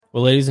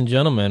Well, ladies and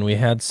gentlemen, we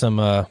had some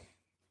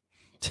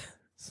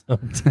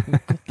some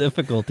technical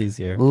difficulties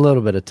A here.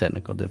 little bit of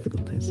technical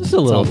difficulties. Just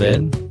a little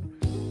bit.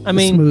 I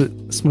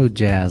mean, smooth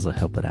jazz will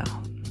help it out.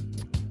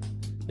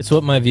 it's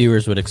what my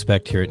viewers would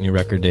expect here at New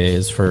Record Day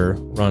is for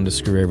Ron to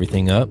screw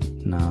everything up.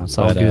 No, it's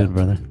all good,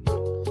 brother.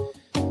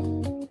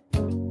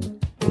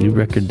 New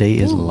Record Day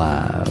is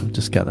live.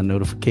 Just got the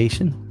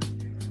notification.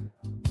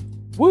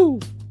 Woo!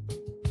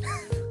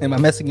 Am I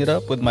messing it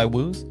up with my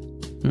woos?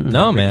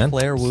 No, man.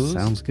 Flair woos?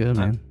 Sounds good,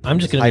 man. I'm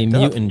just going to be hyped up.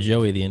 muting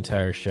Joey the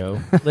entire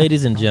show.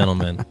 Ladies and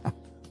gentlemen,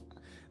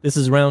 this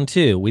is round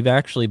 2. We've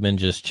actually been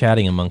just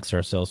chatting amongst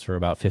ourselves for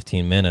about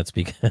 15 minutes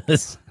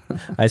because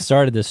I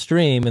started the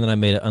stream and then I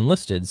made it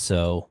unlisted.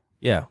 So,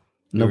 yeah.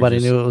 Nobody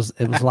knew it was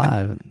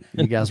live.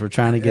 You guys were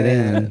trying to get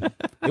in. And It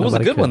was a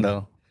nobody good one, could.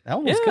 though. That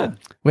one was good.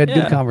 We had Yeah.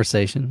 good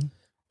conversation.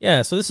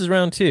 Yeah, so this is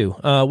round 2.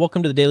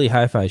 Welcome to the Daily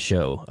HiFi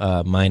Show.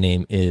 My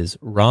name is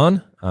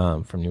Ron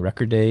from New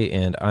Record Day,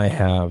 and I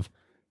have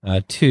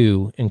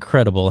 2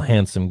 incredible,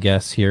 handsome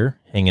guests here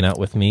hanging out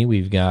with me.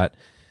 We've got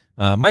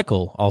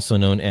Michael, also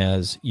known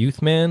as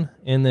Youth Man,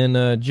 and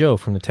then Joe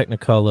from the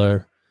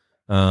Technicolor.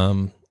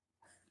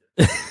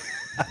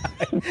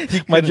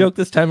 My joke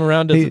this time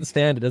around doesn't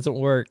stand. It doesn't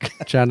work.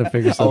 Trying to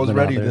figure I something was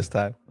ready out there. this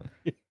time.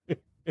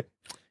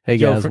 Hey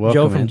Joe guys, from, welcome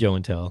Joe from in. Joe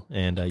and Tell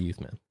and Youth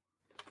Man.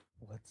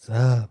 What's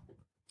up?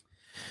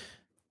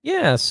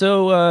 Yeah,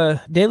 so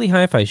Daily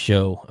Hi-Fi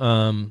Show.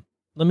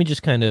 Let me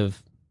just kind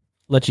of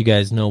let you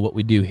guys know what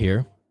we do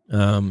here.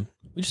 We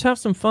just have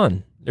some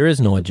fun. There is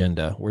no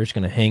agenda. We're just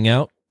going to hang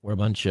out. We're a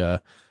bunch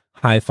of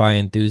hi-fi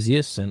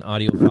enthusiasts and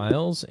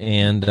audiophiles.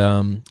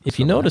 And if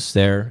you notice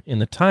there in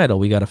the title,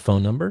 we got a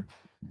phone number.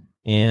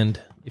 And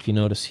if you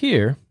notice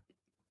here,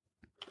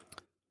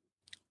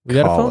 we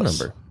got a phone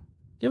number.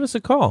 Give us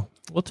a call.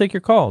 We'll take your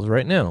calls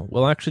right now.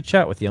 We'll actually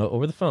chat with you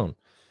over the phone.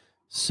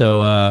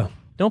 So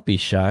don't be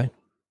shy.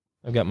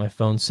 I've got my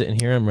phone sitting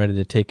here. I'm ready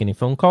to take any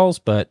phone calls.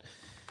 But,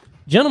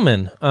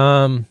 gentlemen,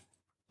 I'm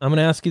going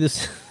to ask you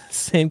this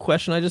same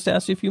question I just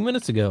asked you a few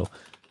minutes ago.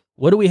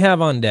 What do we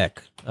have on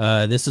deck?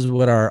 This is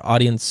what our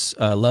audience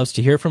loves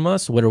to hear from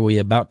us. What are we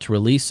about to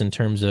release in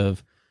terms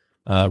of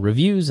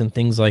reviews and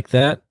things like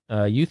that?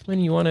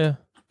 Youthman, you want to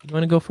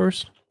go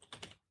first?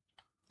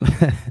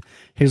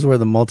 Here's where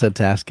the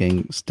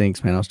multitasking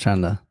stinks, man. I was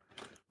trying to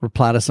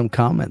reply to some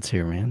comments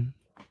here, man.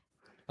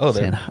 Oh,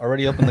 they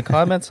already opened the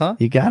comments, huh?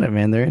 You got it,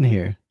 man. They're in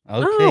here.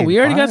 Okay, Oh, we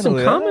already got some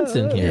finally. comments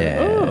in here. Yeah.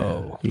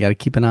 Oh. You got to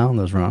keep an eye on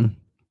those, Ron.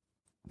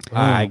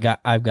 I've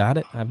got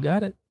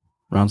it.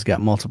 Ron's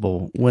got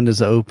multiple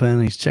windows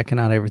open. He's checking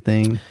out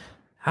everything.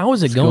 How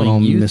is it What's going going,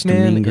 on, Youth Mr.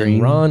 Man Mean Green?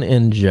 and Ron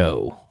and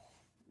Joe?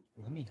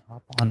 Let me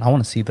hop on. I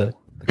want to see the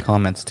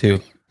comments, too.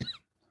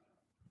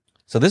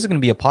 So this is going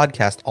to be a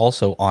podcast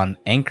also on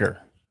Anchor,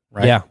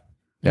 right? Yeah.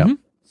 Yeah. Mhm.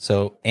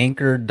 So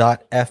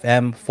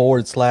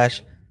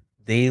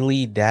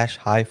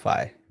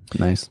anchor.fm/daily-hi-fi.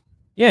 Nice.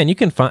 Yeah, and you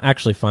can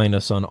actually find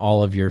us on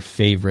all of your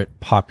favorite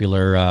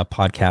popular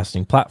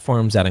podcasting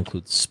platforms. That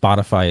includes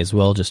Spotify as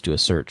well. Just do a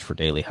search for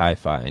Daily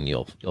Hi-Fi, and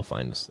you'll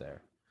find us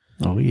there.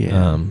 Oh,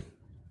 yeah.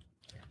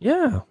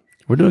 Yeah.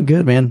 We're doing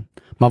good, man.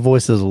 My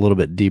voice is a little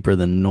bit deeper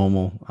than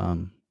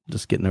normal.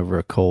 Just getting over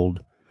a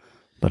cold.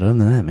 But other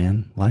than that,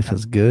 man, life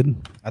is good.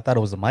 I thought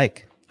it was a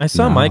mic. I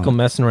saw No. Michael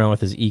messing around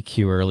with his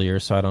EQ earlier,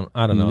 so I don't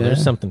know. No.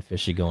 There's something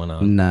fishy going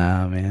on.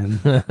 Nah, man.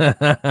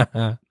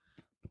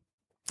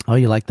 Oh,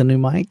 you like the new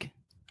mic?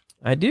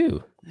 I do.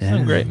 You Yeah.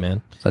 sound great,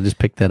 man. So I just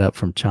picked that up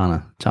from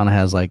Chana. Chana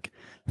has like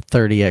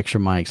 30 extra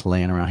mics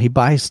laying around. He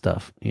buys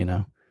stuff,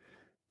 and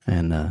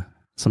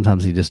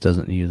sometimes he just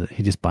doesn't use it.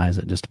 He just buys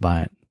it just to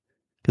buy it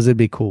because it'd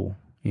be cool,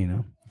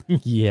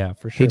 Yeah,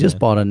 for sure. He just man.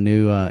 bought a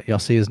new, y'all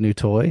see his new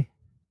toy?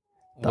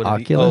 The What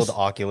did Oculus? the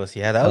Oculus.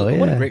 Yeah, that was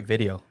what a yeah. great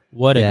video.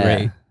 What a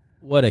Yeah.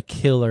 what a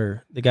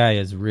killer. The guy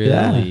is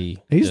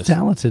really He's just-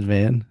 talented,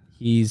 man.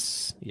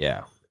 He's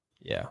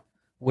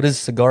What is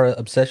Cigar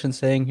Obsession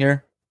saying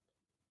here?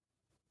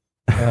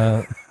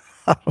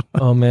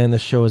 Oh man, the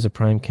show is a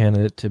prime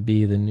candidate to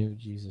be the new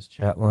Jesus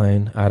chat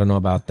line. I don't know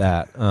about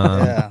that.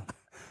 Yeah.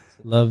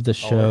 Love the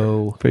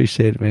show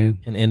Appreciate it, man.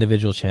 and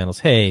individual channels.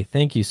 Hey,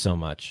 thank you so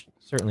much.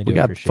 Certainly do We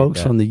got appreciate folks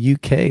that. from the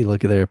UK.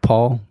 Look at there,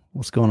 Paul.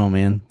 What's going on,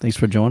 man? Thanks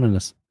for joining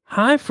us,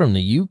 Hi from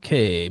the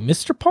UK,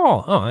 Mr.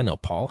 Paul. Oh, I know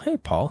Paul. Hey,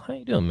 Paul, how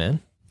you doing, man?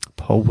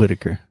 Paul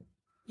Whitaker.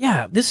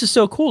 Yeah, this is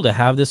so cool to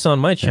have this on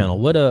my channel.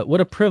 What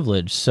a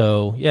privilege.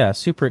 So yeah,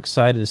 super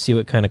excited to see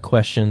what kind of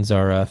questions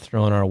are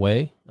thrown our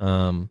way.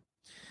 Yeah,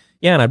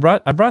 and I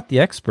brought the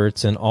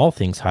experts in all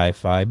things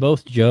hi-fi.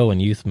 Both Joe and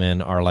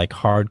Youthman are like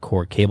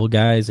hardcore cable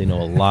guys. They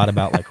know a lot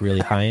about like really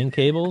high-end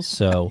cables.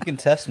 So You can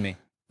test me.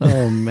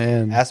 Oh,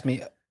 man. Ask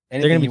me anything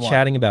they're going to you be want.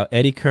 chatting about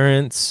eddy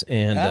currents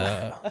and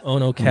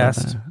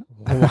Onocast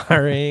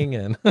wiring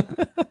and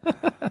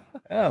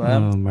Yeah,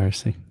 man. Oh,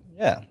 mercy.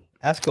 Yeah.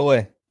 Ask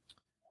away.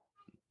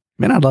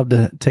 Man, I'd love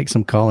to take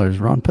some callers.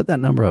 Ron, put that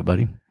number up,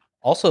 buddy.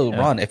 Also, Yeah.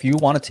 Ron, if you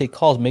want to take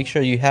calls, make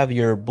sure you have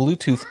your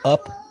Bluetooth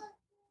up.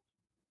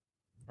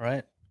 All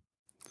right.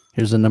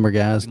 Here's the number,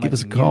 guys. You Give might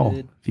us a be call.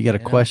 muted. If you got a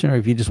Yeah. question or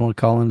if you just want to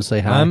call in to say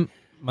hi.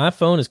 My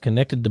phone is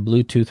connected to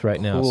Bluetooth right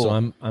now, Cool.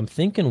 so I'm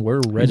thinking we're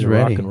ready He's to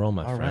rock ready. and roll,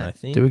 my All friend. right. I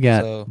think. Do we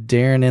got So-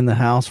 Darren in the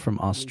house from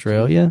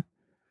Australia?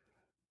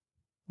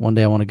 One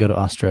day I want to go to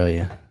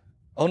Australia.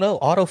 Oh no,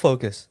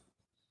 autofocus.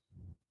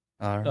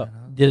 All right. Oh,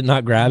 did it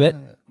not grab it?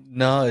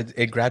 No,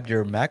 it grabbed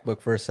your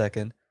MacBook for a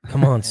second.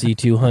 Come on,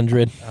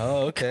 C200.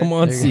 Oh, okay. Come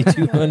on, There you go.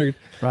 C200.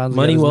 Ron's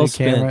Money got his well new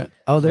spent. camera.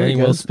 Oh, there Money he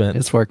well goes. spent.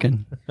 It's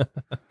working.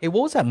 Hey,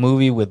 what was that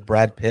movie with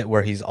Brad Pitt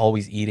where he's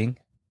always eating?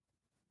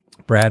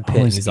 Brad Pitt,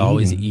 Always he's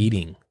always eating.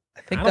 eating.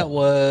 I think I that don't-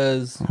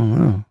 was I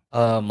don't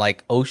know.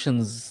 like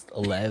Ocean's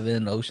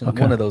 11,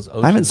 Okay. one of those.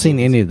 Ocean I haven't seen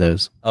movies. any of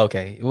those.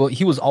 Okay, well,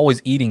 he was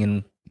always eating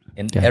in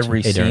Gotcha.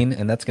 every Hey, Darren. scene,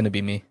 and that's gonna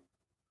be me.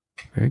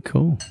 Very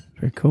cool.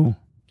 Very cool.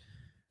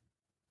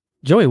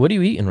 Joey, what are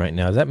you eating right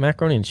now? Is that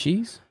macaroni and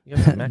cheese? You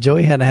have some mac-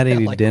 Joey hadn't had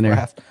any Like dinner.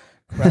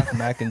 Kraft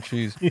mac and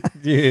cheese.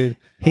 Dude,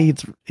 He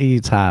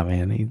eats high,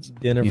 man. He eats.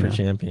 dinner You for know.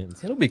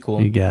 champions. It'll be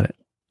cool You got it.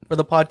 for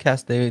the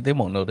podcast. They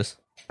won't notice.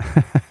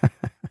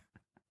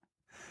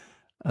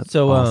 That's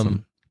So,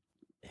 awesome.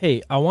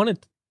 hey, I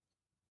wanted.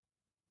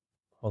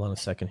 Hold on a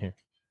second here.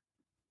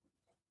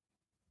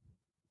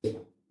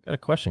 Got a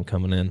question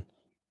coming in.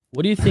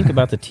 What do you think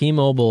about the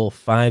T-Mobile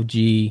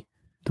 5G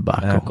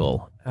debacle.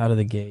 debacle out of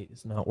the gate?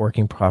 Is not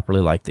working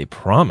properly like they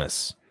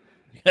promise.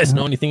 You guys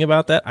know anything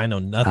about that? I know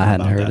nothing. I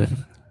hadn't about heard that. it.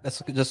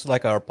 That's just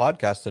like our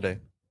podcast today.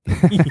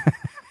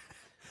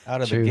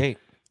 Out of True. the gate.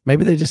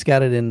 Maybe they just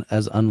got it in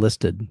as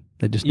unlisted.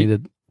 They just You-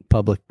 needed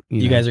public.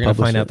 You guys are going to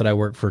find out that I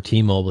work for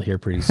T-Mobile here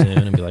pretty soon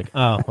and be like,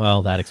 oh,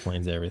 well, that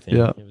explains everything.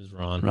 Yeah. It was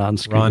Ron. Ron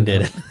screwed Ron it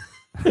did up.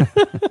 it.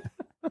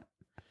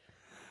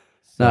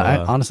 No,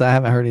 So, honestly, I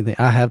haven't heard anything.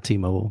 I have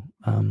T-Mobile,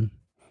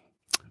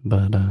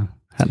 but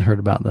hadn't heard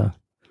about the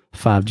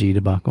 5G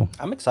debacle.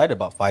 I'm excited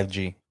about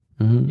 5G.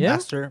 Mhm. Yeah.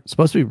 Faster. It's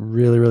supposed to be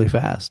really, really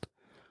fast.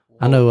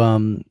 I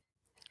know.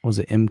 Was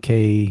it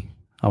MK?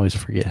 I always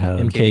forget how.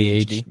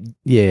 MKH.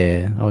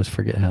 Yeah, I always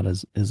forget how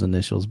his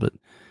initials, but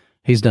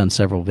he's done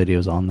several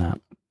videos on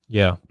that.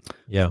 Yeah.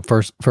 Yeah.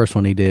 First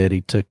one he did,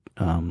 he took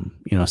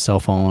a cell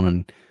phone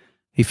and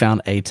he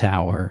found a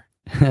tower,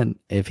 and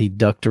if he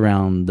ducked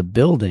around the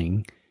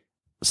building,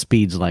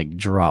 speeds like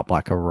drop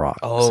like a rock.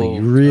 So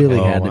you really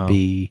Oh, had wow. to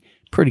be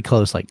pretty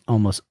close, like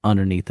almost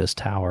underneath this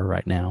tower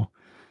right now.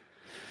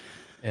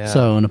 Yeah.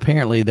 So, and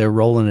apparently they're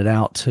rolling it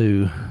out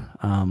to,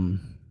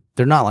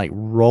 they're not like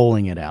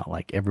rolling it out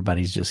like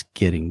everybody's just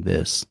getting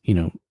this,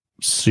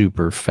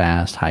 super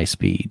fast, high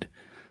speed.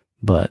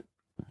 But,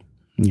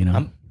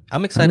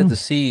 I'm excited know. to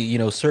see,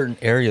 certain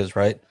areas,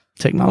 right?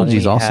 technology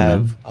is only awesome.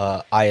 Man.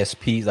 have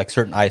ISPs, like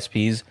certain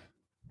ISPs,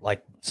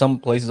 like some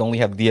places only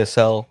have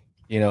DSL.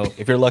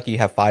 If you're lucky, you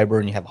have fiber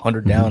and you have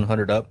 100 down,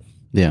 100 up.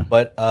 Yeah.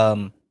 But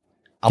I'm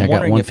I got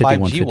wondering if 150,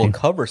 5G will 150.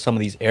 cover some of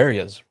these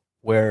areas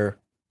where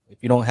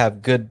if you don't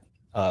have good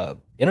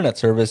internet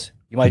service,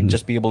 you might Mhm.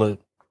 just be able to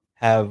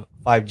have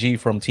 5G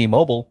from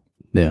T-Mobile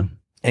Yeah.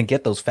 and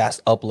get those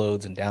fast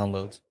uploads and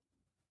downloads.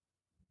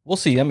 We'll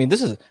see. I mean,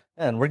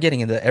 we're getting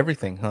into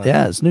everything, huh?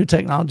 Yeah. It's new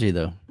technology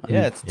though. I Yeah,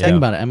 mean, it's think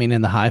about it. I mean,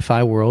 in the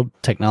HiFi world,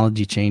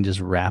 technology changes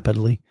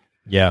rapidly,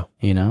 Yeah.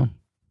 and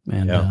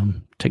Yeah.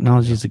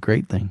 technology is a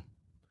great thing.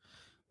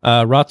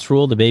 Rots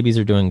Rule, the babies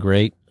are doing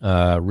great.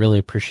 Really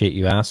appreciate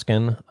you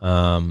asking.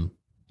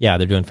 Yeah,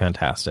 they're doing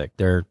fantastic.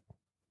 They're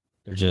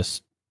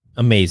just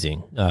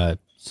amazing.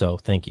 So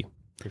thank you. So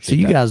Appreciate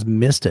you that. guys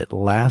missed it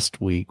last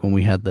week when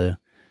we had the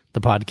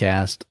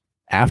podcast.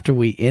 After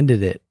we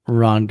ended it,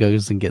 Ron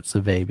goes and gets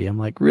the baby. I'm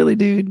like, really,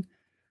 dude?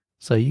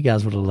 So you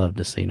guys would have loved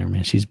to see her,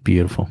 man. She's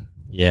beautiful.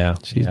 Yeah.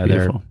 She's yeah, they're-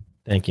 beautiful.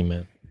 Thank you,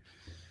 man.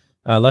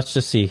 Let's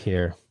just see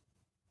here.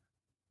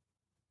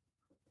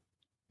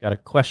 Got a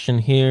question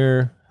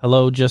here.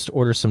 Hello, just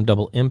order some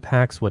double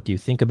impacts. What do you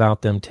think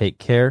about them? Take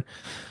care.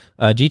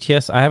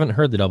 GTS, I haven't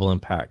heard the double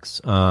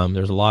impacts.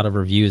 There's a lot of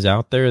reviews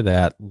out there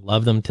that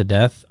love them to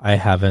death. I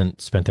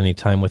haven't spent any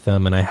time with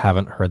them, and I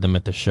haven't heard them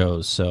at the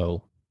shows.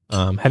 So,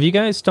 have you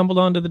guys stumbled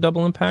onto the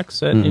double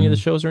impacts at any of the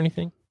shows or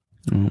anything?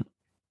 Mm.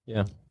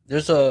 Yeah.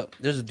 There's a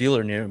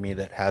dealer near me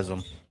that has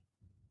them.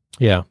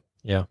 Yeah.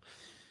 Yeah.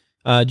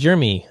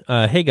 Jeremy,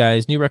 hey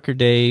guys, new record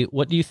day.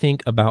 What do you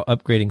think about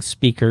upgrading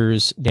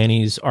speakers?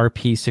 Danny's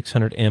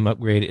RP600M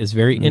upgrade is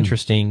very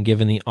interesting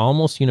given the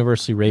almost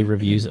universally rave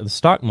reviews of the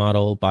stock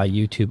model by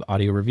YouTube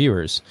audio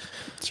reviewers.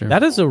 Sure.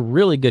 That is a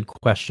really good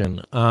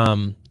question.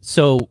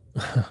 So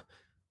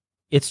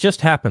it's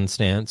just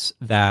happenstance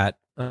that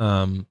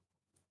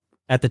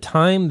at the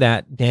time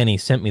that Danny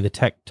sent me the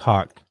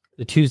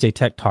Tuesday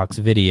Tech Talks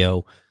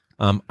video,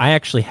 I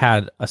actually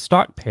had a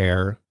stock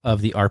pair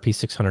of the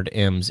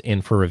RP600Ms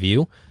in for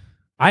review.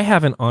 I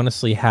haven't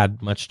honestly had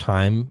much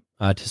time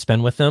to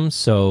spend with them,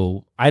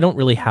 so I don't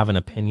really have an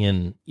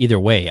opinion either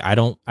way. I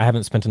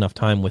haven't spent enough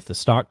time with the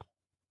stock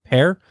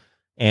pair,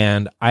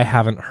 and I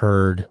haven't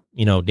heard,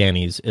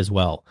 Danny's as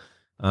well.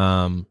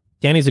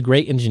 Danny's a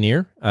great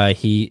engineer.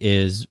 He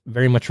is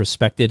very much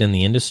respected in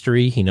the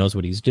industry. He knows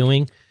what he's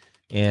doing,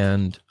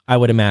 and I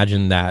would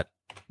imagine that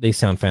they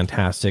sound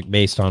fantastic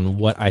based on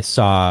what I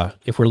saw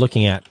if we're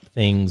looking at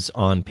things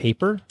on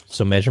paper,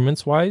 so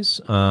measurements wise.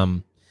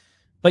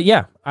 But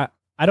yeah,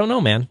 I I don't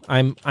know, man.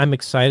 I'm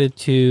excited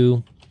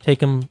to take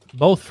them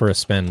both for a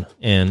spin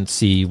and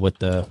see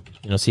what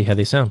see how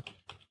they sound.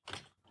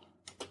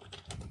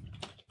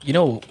 You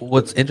know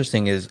what's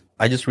interesting is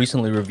I just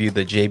recently reviewed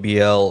the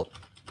JBL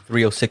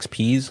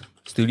 306Ps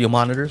studio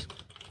monitors,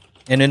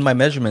 and in my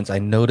measurements, I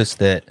noticed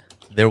that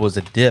there was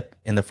a dip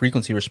in the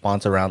frequency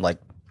response around like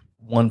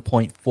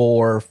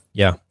 1.45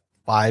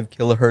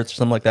 kilohertz or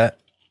something like that.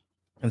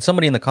 And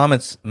somebody in the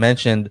comments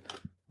mentioned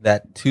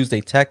that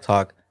Tuesday Tech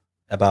Talk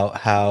about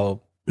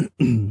how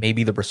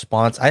maybe the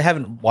response, I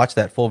haven't watched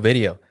that full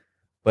video,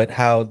 but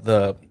how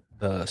the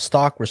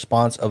stock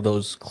response of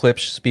those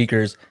Klipsch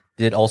speakers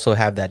did also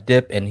have that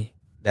dip, and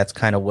that's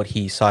kind of what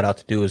he sought out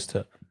to do, is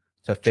to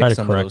fix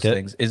some of those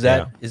things. Is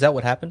that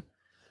what happened?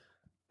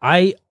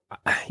 I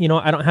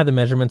don't have the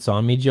measurements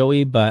on me,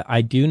 Joey, but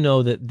I do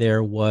know that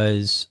there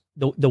was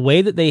the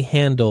way that they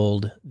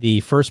handled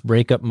the first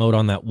breakup mode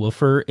on that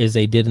woofer is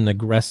they did an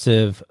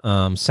aggressive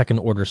second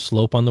order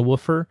slope on the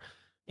woofer,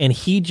 and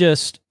he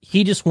just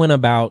went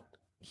about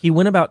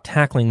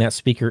tackling that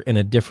speaker in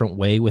a different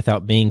way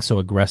without being so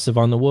aggressive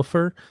on the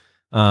woofer.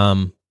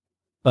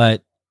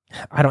 But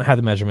I don't have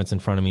the measurements in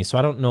front of me, so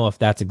I don't know if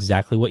that's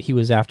exactly what he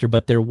was after,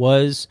 but there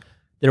was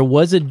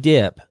a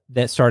dip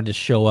that started to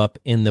show up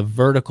in the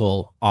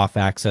vertical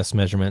off-axis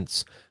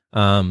measurements.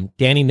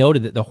 Danny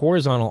noted that the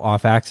horizontal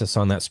off-axis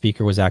on that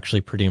speaker was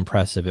actually pretty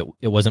impressive.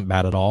 It wasn't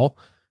bad at all.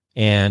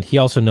 And he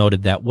also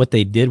noted that what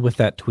they did with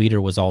that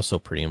tweeter was also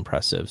pretty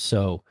impressive.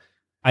 So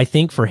I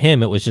think for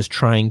him, it was just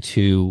trying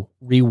to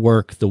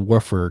rework the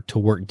woofer to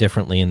work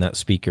differently in that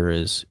speaker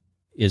is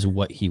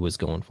what he was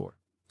going for.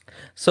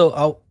 So,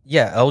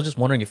 I was just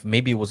wondering if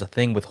maybe it was a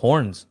thing with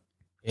horns,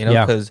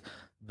 because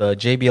the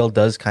JBL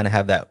does kind of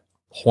have that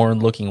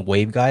horn-looking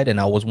waveguide, and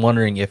I was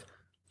wondering if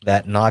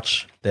that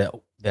notch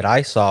that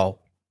I saw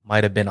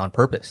might have been on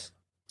purpose.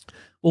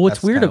 Well,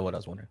 what's weird? What I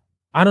was wondering.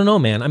 I don't know,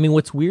 man. I mean,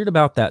 what's weird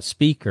about that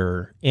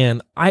speaker,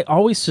 and I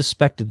always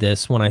suspected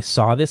this when I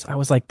saw this, I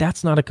was like,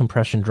 that's not a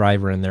compression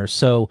driver in there.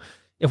 So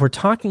if we're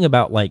talking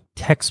about like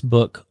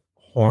textbook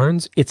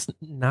horns, it's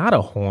not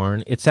a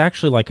horn. It's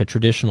actually like a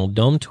traditional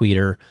dome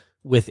tweeter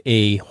with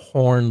a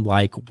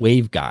horn-like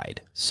waveguide.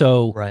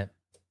 So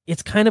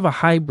it's kind of a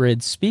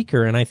hybrid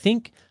speaker, and I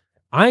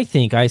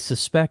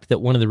suspect that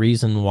one of the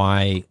reasons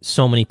why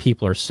so many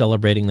people are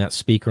celebrating that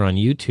speaker on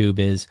YouTube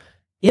is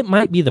it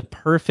might be the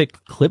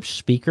perfect Klipsch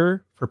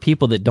speaker for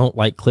people that don't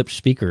like Klipsch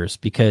speakers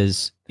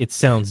because it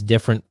sounds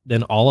different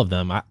than all of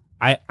them.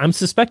 I'm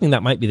suspecting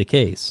that might be the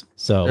case.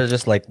 So they're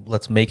just like,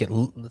 let's make it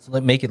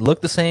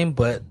look the same,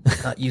 but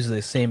not use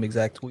the same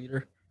exact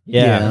tweeter.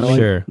 Yeah,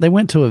 sure. They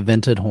went to a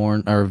vented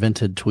horn or a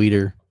vented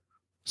tweeter,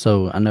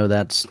 so I know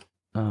that's.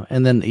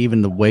 And then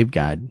even the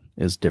waveguide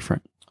is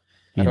different.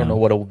 I don't know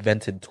what a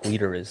vented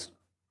tweeter is.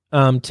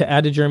 To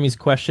add to Jeremy's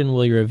question,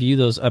 will you review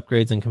those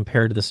upgrades and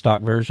compare to the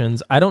stock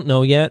versions? I don't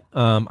know yet.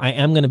 I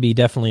am going to be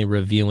definitely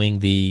reviewing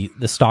the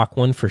stock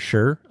one for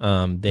sure.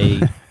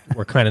 They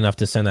were kind enough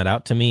to send that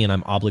out to me, and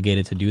I'm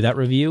obligated to do that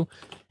review.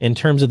 In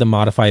terms of the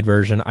modified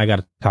version, I got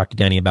to talk to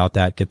Danny about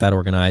that, get that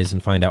organized,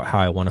 and find out how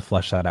I want to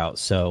flesh that out.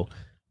 So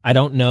I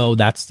don't know.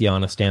 That's the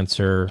honest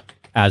answer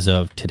as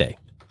of today.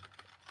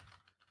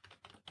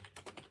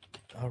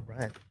 All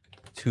right.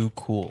 Too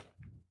cool.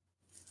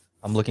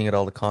 I'm looking at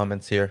all the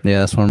comments here. Yeah,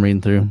 that's what I'm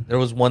reading through. There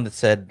was one that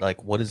said,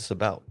 like, what is this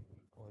about?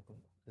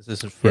 Is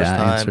this his first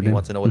time? He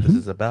wants to know what this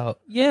is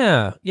about.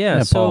 Yeah.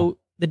 So Paul.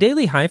 The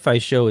Daily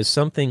HiFi show is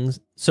something.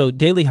 So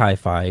Daily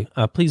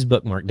HiFi, please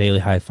bookmark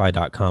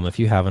dailyhifi.com if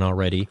you haven't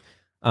already.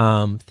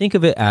 Think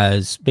of it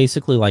as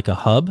basically like a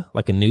hub,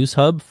 like a news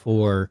hub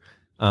for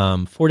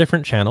 4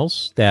 different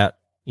channels that,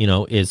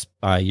 is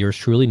by yours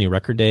truly, New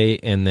Record Day,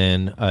 and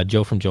then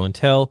Joe from Joe and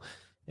Tell,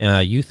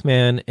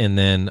 Youthman, and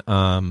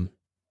then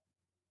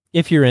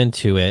if you're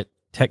into it,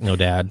 Techno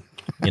Dad,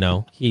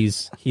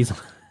 he's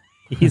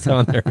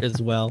on there as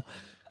well.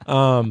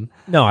 No,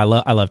 I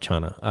love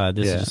Chana.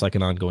 This is just like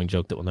an ongoing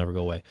joke that will never go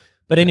away.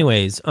 But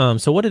anyways,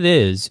 so what it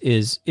is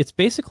it's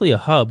basically a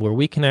hub where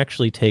we can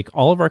actually take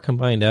all of our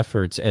combined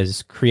efforts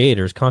as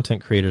creators,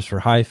 content creators for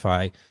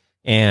HiFi,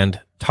 and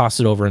toss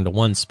it over into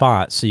one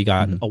spot. So you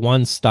got a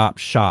one-stop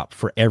shop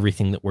for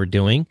everything that we're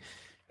doing.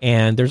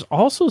 And there's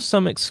also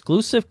some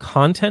exclusive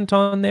content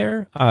on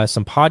there,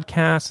 some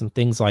podcasts and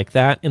things like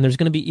that. And there's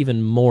going to be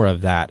even more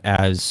of that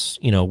as,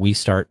 we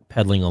start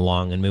pedaling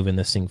along and moving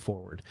this thing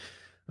forward.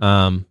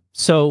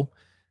 So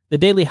the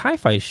Daily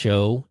HiFi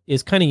show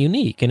is kind of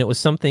unique. And it was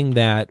something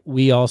that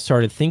we all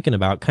started thinking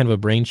about, kind of a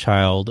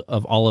brainchild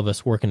of all of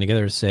us working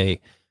together to say,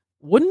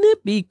 wouldn't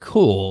it be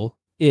cool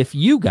if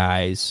you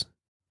guys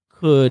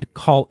could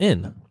call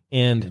in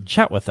and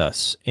chat with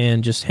us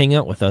and just hang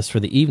out with us for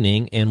the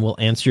evening, and we'll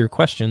answer your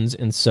questions.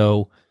 And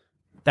so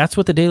that's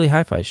what the Daily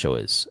HiFi show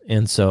is.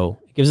 And so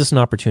it gives us an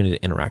opportunity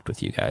to interact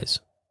with you guys.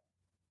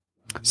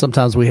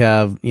 Sometimes we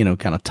have,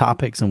 kind of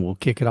topics and we'll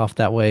kick it off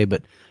that way,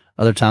 but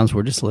other times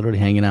we're just literally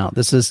hanging out.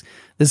 This is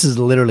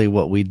literally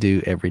what we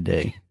do every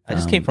day. I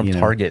just came from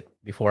Target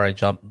before I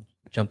jumped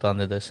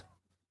onto this.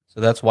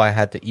 So that's why I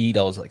had to eat.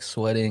 I was like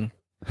sweating.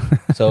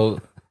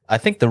 So I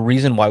think the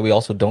reason why we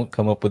also don't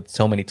come up with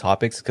so many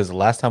topics because the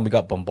last time we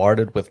got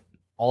bombarded with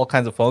all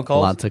kinds of phone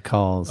calls. Lots of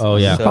calls. Oh,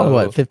 yeah. Probably So-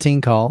 what,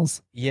 15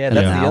 calls? Yeah, in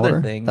that's an the other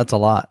hour? thing. That's a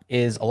lot.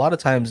 Is a lot of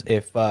times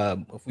if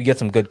we get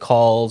some good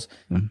calls,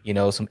 Mhm. you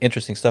know, some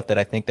interesting stuff that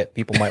I think that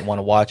people might want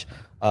to watch.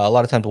 A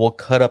lot of times we'll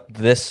cut up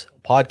this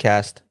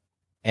podcast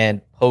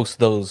and post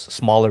those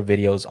smaller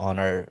videos on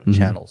our Mhm.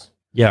 channels.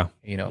 Yeah.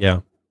 You know. Yeah.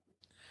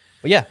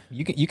 But yeah,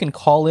 you can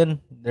call in.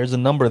 There's a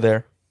number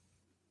there.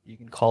 You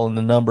can call in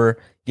the number.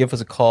 Give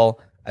us a call.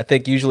 I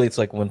think usually it's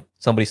like when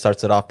somebody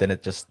starts it off, then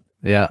it just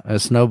Yeah, it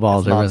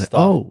snowballs. It's Everything. nonstop.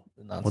 Oh,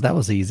 nonstop. well, that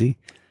was easy.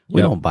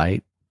 We Yep. don't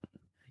bite.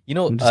 You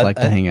know, We just like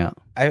to hang out.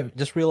 I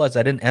just realized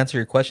I didn't answer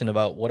your question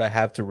about what I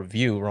have to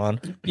review, Ron.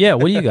 Yeah.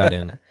 What do you got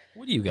in?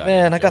 What do you got?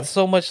 Man, in, I got Joey?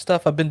 so much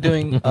stuff. I've been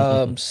doing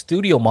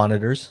studio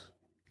monitors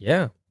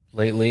Yeah.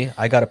 lately.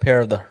 I got a pair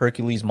of the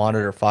Hercules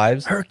Monitor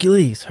 5s.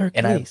 Hercules.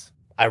 And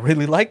I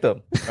really like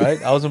them,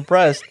 right? I was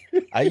impressed.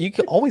 You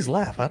can always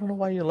laugh. I don't know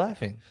why you're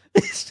laughing.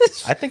 It's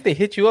just, I think they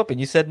hit you up and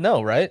you said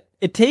no, right?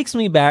 it takes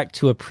me back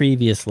to a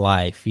previous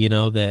life, you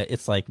know, that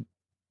it's like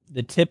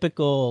the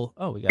typical,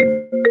 oh, we got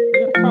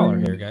a caller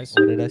here, guys.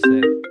 What did I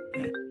say?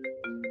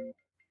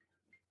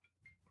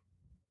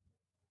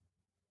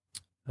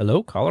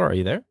 Hello, caller, are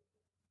you there?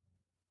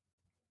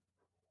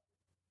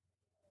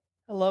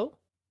 Hello?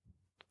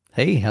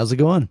 Hey, how's it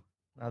going?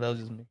 No, that was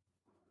just me.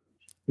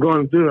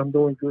 Going good. I'm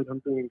doing good. I'm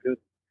doing good.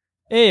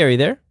 Hey, are you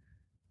there?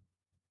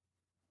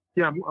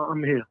 Yeah,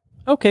 I'm here.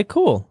 Okay,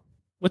 cool.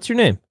 What's your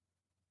name?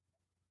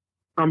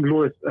 I'm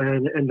Louis,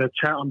 and in the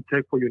chat, I'm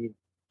Tech for you.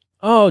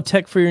 Oh,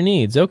 tech for your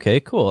needs.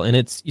 Okay, cool. And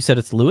you said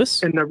it's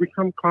Lewis? And the reason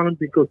I'm calling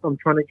because I'm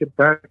trying to get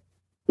back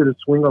to the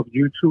swing of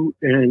YouTube,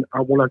 and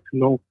I would like to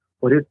know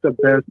what is the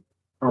best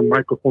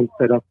microphone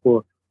setup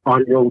for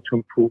audio to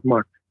improve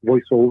my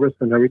voiceovers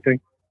and everything.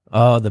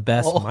 Oh, the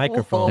best Oh,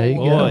 microphone. There you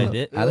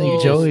Boy, go. I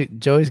think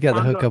Joey's got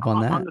the hookup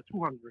on that. Under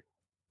 200.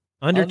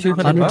 Under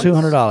 200 Under bucks?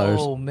 $200.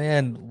 Oh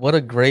man, what a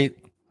great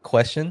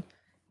question!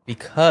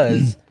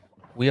 Because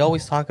we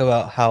always talk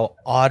about how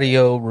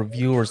audio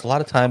reviewers, a lot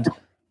of times,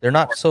 they're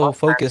not so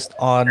focused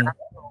on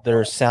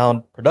their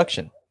sound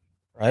production,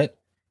 right?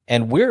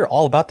 And we're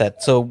all about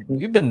that. So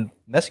we've been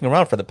messing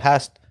around for the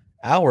past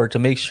hour to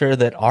make sure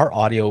that our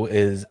audio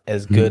is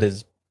as good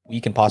as we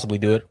can possibly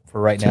do it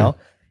for right now.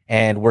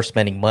 And we're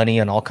spending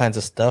money on all kinds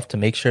of stuff to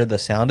make sure the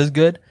sound is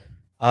good.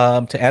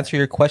 To answer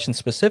your question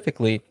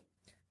specifically,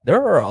 there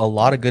are a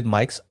lot of good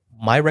mics.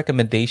 My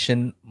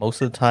recommendation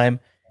most of the time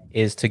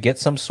is to get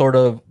some sort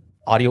of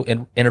audio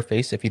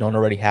interface if you don't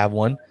already have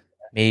one.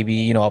 Maybe,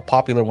 you know, a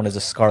popular one is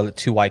a Scarlett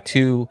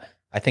 2i2.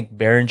 I think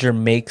Behringer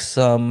makes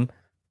some.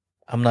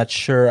 I'm not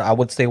sure. I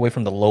would stay away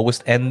from the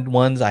lowest end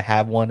ones. I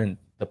have one and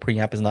the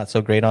preamp is not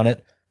so great on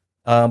it.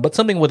 But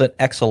something with an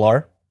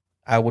XLR,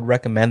 I would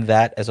recommend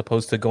that as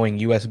opposed to going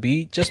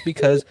USB, just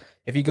because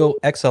if you go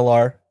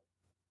XLR,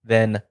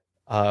 then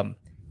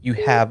you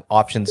have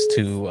options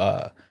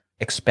to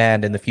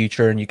expand in the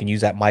future, and you can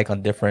use that mic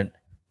on different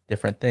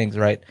things,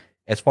 right?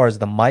 As far as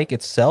the mic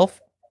itself,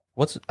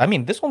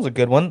 this one's a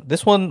good one.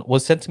 This one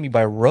was sent to me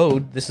by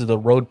Rode. This is the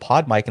Rode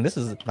Pod mic, and this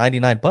is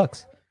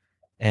 $99,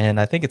 and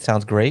I think it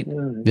sounds great.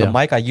 Yeah. The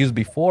mic I used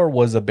before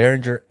was a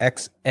Behringer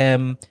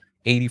XM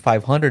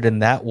 8500,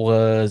 and that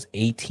was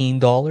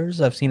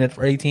 $18. I've seen it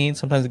for 18.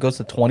 Sometimes it goes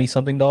to 20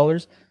 something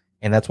dollars,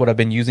 and that's what I've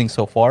been using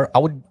so far.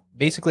 I'm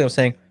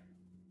saying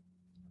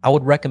I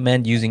would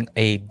recommend using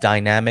a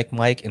dynamic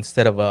mic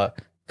instead of a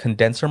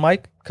condenser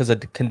mic, because a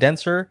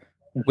condenser,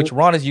 which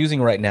Ron is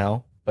using right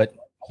now, but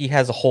he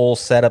has a whole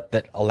setup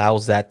that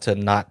allows that to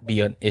not be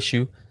an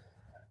issue.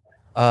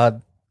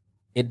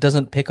 It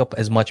doesn't pick up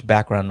as much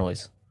background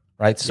noise,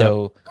 right?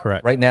 So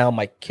Correct. right now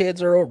my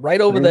kids are right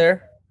over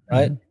there,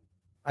 right?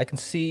 I can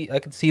see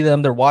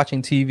them. They're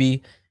watching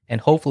TV,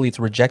 and hopefully it's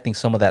rejecting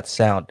some of that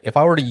sound. If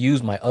I were to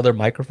use my other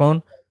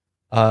microphone,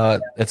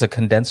 it's a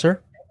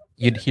condenser,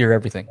 you'd hear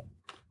everything.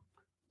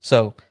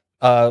 So,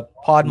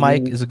 pod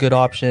mic is a good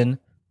option,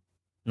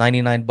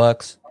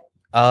 $99.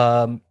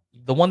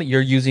 The one that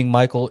you're using,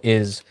 Michael,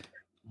 is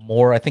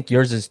more. I think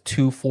yours is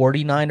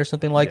 $249 or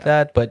something like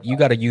that. But you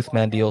got a Youth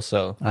Man deal,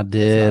 so I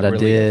did.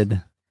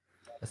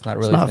 that's not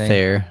It's really not a thing.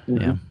 fair.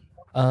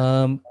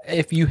 Yeah.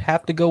 If you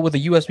have to go with a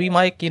USB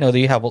mic, you know,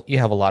 you have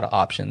a lot of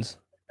options.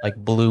 Like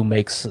Blue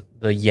makes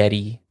the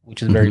Yeti,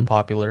 which is very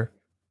popular.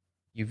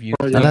 You've used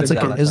Oh, And that's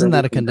Yeah. isn't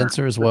that a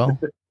condenser as well?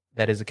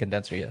 that is a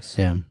condenser, yes.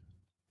 Yeah.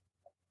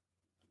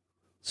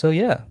 So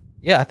yeah,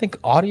 I think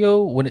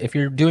audio, if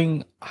you're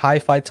doing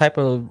hi-fi type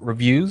of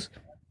reviews,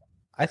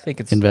 I think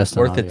it's Invest in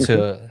worth it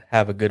audio. to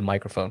have a good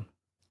microphone.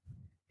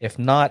 If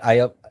not,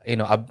 I'm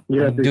doing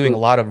because- a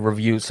lot of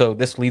reviews. So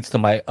this leads to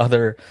my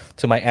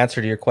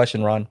answer to your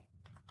question, Ron.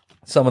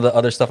 Some of the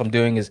other stuff I'm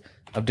doing is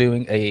I'm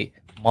doing a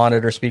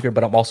monitor speaker,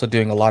 but I'm also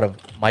doing a lot of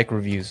mic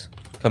reviews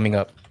coming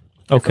up.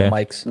 Okay. Different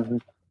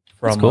mics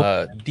from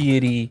cool.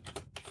 Deity,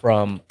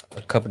 from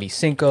a company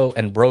Cinco,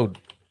 and Rode.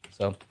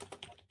 So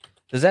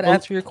does that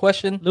answer your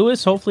question?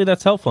 Lewis, hopefully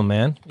that's helpful,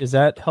 man. Is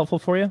that helpful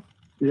for you?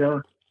 Yeah.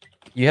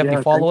 You have Yeah, any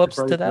thank follow-ups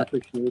you to very that?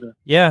 much. Appreciate it.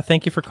 Yeah,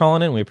 thank you for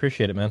calling in. We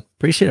appreciate it, man.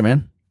 Appreciate it,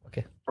 man.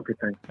 Okay,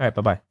 thanks. All right,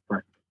 bye-bye.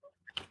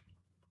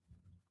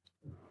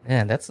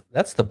 Man,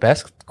 that's the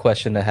best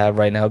question to have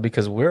right now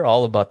because we're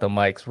all about the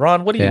mics.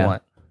 Ron, what do you Yeah.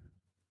 want?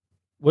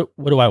 What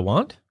do I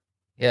want?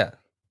 Yeah.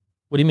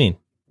 What do you mean?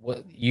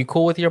 What, you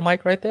cool with your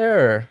mic right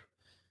there? Or?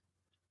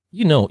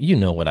 You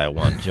know what I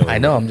want, Joey. I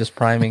know. I'm just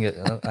priming it.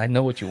 I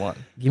know what you want.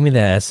 Give me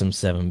that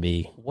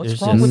SM7B. What's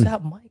There's wrong with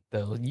that mic,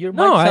 though? Your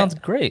mic sounds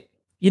great.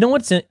 You know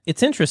what's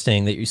it's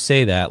interesting that you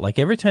say that. Like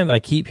every time that I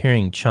keep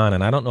hearing Chan,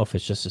 and I don't know if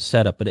it's just a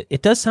setup, but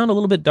it does sound a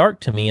little bit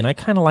dark to me, and I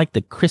kind of like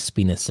the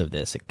crispiness of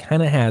this. It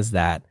kind of has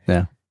that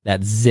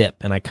zip,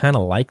 and I kind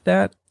of like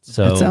that.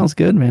 So it sounds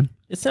good, man.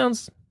 It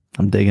sounds.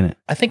 I'm digging it.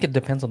 I think it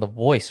depends on the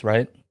voice,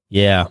 right?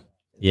 Yeah.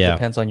 It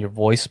depends on your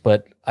voice,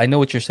 but I know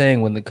what you're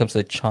saying when it comes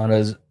to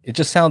Chana's. It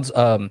just sounds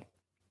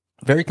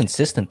very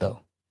consistent,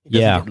 though. It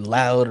doesn't get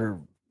loud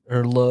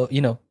or low.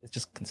 You know, it's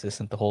just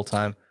consistent the whole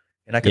time.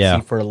 And I can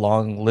see for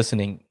long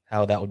listening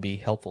how that would be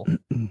helpful.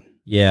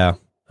 Yeah.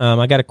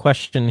 I got a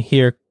question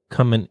here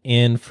coming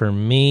in for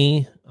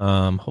me.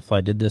 Hopefully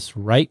I did this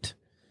right.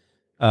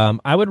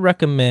 I would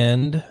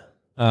recommend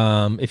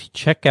if you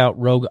check out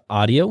Rogue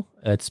Audio.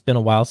 It's been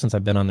a while since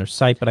I've been on their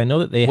site, but I know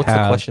that they What's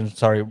have... the question?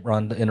 Sorry,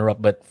 Ron, to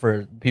interrupt, but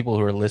for people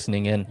who are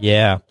listening in.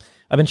 Yeah.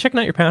 I've been checking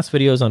out your past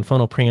videos on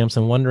phono preamps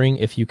and wondering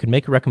if you could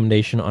make a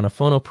recommendation on a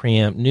phono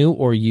preamp, new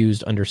or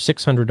used, under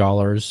 $600,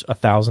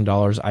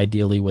 $1,000,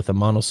 ideally with a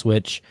mono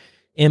switch,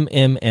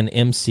 MM and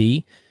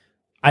MC.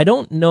 I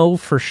don't know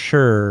for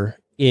sure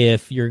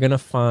if you're going to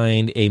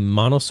find a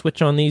mono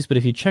switch on these, but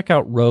if you check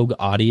out Rogue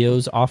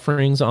Audio's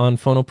offerings on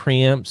phono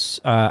preamps,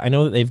 I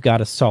know that they've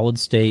got a solid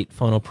state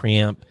phono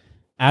preamp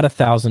at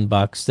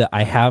 $1,000 that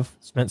I have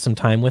spent some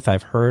time with.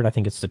 I've heard, I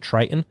think it's the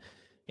Triton,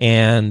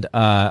 and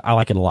I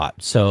like it a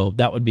lot. So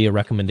that would be a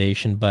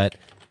recommendation. But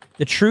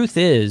the truth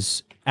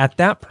is, at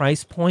that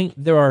price point,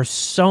 there are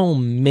so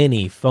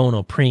many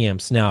phono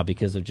preamps now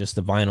because of just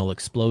the vinyl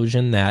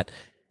explosion that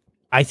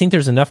I think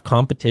there's enough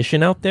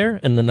competition out there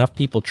and enough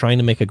people trying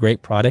to make a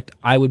great product.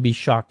 I would be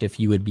shocked if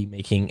you would be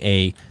making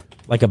a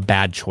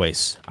bad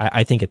choice.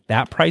 I think at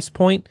that price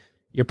point,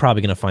 you're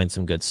probably going to find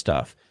some good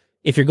stuff.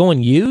 If you're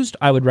going used,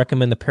 I would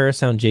recommend the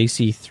Parasound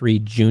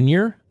JC3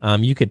 Junior.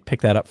 You could pick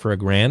that up for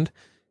 $1,000,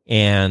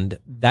 and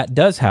that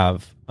does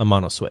have a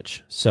mono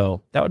switch.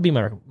 So that would be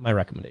my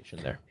recommendation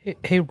there.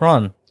 Hey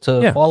Ron,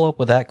 to follow up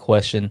with that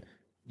question,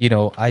 you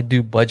know, I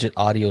do budget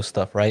audio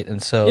stuff, right?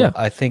 And so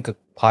I think a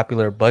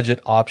popular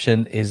budget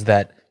option is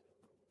that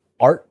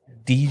Art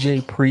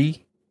DJ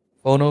Pre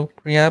phono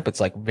preamp. It's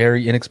like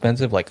very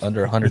inexpensive, like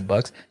under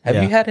 $100. Have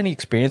you had any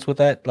experience with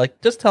that? Like,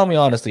 just tell me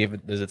honestly,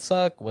 does it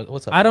suck?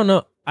 What's up? I don't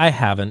know. I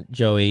haven't,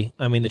 Joey.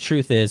 I mean, the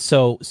truth is,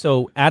 so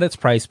at its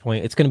price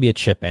point, it's going to be a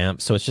chip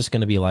amp. So it's just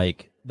going to be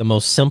like the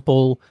most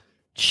simple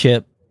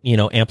chip,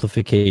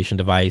 amplification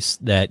device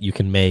that you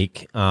can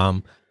make.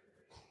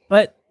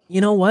 But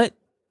you know what?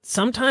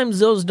 Sometimes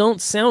those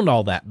don't sound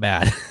all that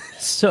bad.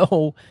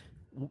 So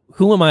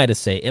who am I to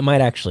say? It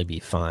might actually be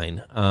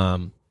fine.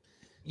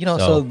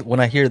 So when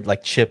I hear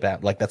like chip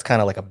amp, like that's kind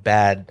of like a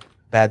bad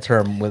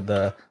term with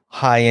the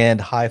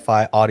high-end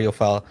hi-fi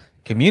audiophile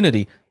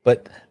community.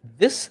 But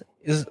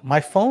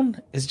my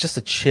phone is just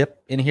a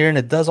chip in here, and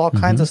it does all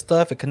kinds of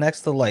stuff. It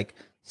connects to like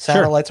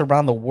satellites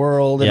around the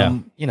world,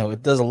 and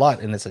it does a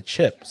lot, and it's a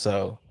chip.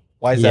 So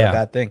why is that a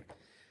bad thing?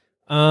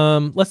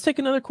 Let's take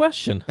another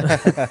question. I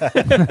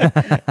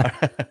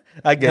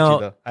get you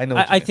though. I know.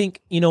 I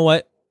think, you know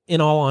what? In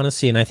all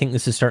honesty, and I think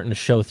this is starting to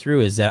show through,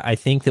 is that I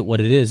think that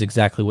what it is,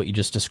 exactly what you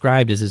just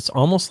described, is it's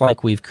almost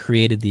like we've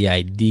created the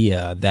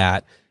idea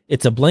that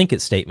it's a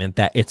blanket statement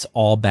that it's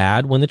all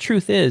bad, when the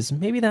truth is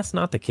maybe that's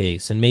not the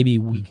case, and maybe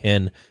we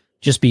can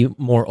just be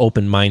more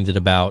open-minded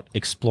about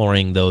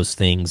exploring those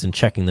things and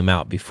checking them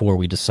out before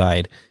we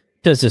decide,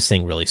 does this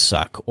thing really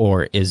suck,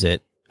 or is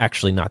it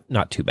actually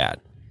not too bad?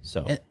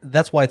 So and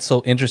that's why it's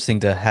so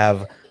interesting to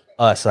have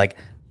us, like,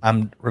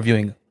 I'm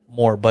reviewing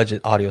more budget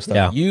audio stuff.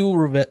 Yeah.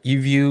 You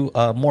view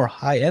more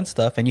high end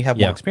stuff, and you have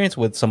more experience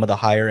with some of the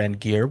higher end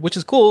gear, which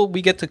is cool.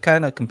 We get to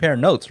kind of compare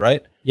notes,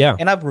 right? Yeah.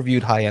 And I've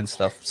reviewed high end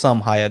stuff, some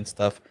high end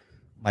stuff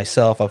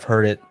myself. I've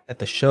heard it at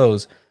the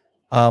shows,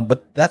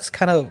 but that's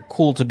kind of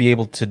cool to be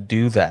able to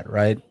do that,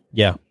 right?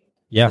 Yeah.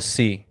 To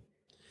see.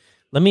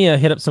 Let me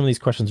hit up some of these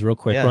questions real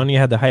quick. Yeah. Ron, you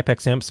had the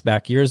HyPex amps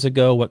back years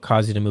ago. What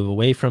caused you to move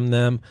away from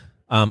them?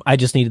 I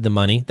just needed the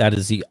money. That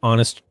is the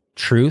honest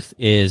truth.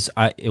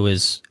 It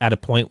was at a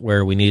point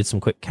where we needed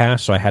some quick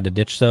cash, so I had to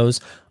ditch those.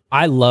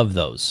 I love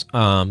those.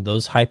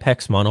 Those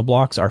HyPex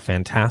monoblocks are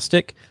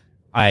fantastic.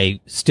 I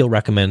still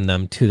recommend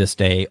them to this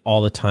day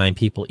all the time.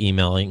 People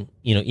emailing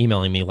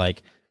me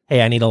like,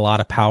 hey, I need a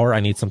lot of power. I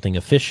need something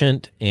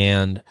efficient.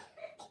 And,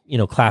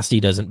 Class D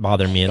doesn't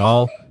bother me at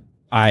all.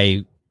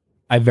 I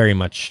very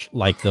much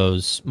like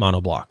those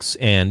monoblocks,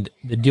 and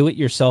the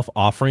do-it-yourself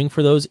offering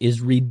for those is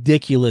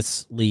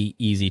ridiculously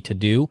easy to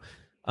do.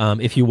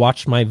 If you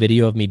watched my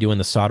video of me doing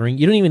the soldering,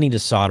 you don't even need to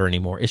solder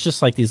anymore. It's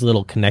just like these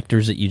little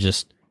connectors that you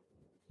just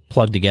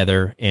plug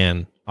together,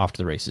 and off to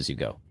the races you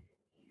go.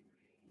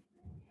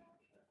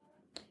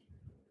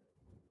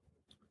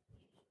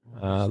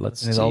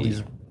 Let's see. There's all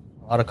these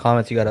lot of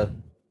comments you gotta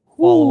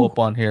follow up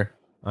on here.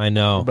 I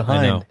know. We're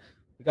behind. I know.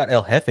 We got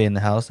El Jefe in the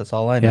house. That's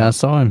all I know. Yeah, I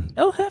saw him.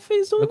 El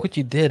Jefe's on. Look what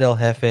you did, El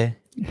Jefe.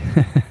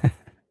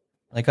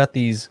 I got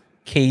these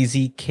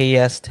KZ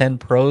KS10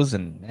 Pros,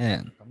 and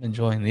man, I'm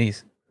enjoying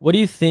these. What do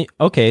you think?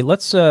 Okay,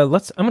 let's. I'm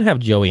gonna have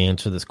Joey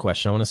answer this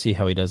question. I want to see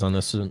how he does on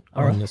this one.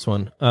 All right. This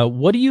one.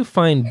 What do you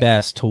find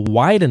best to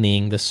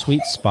widening the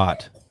sweet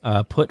spot?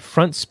 Put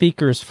front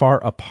speakers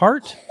far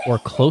apart or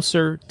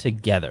closer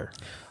together?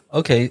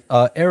 Okay,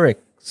 Eric.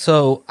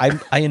 So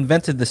I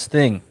invented this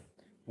thing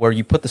where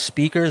you put the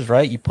speakers,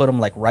 right? You put them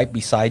like right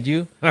beside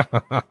you,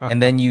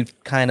 and then you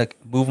kind of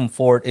move them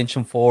forward, inch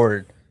them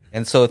forward,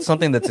 and so it's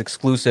something that's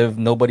exclusive.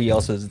 Nobody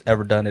else has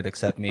ever done it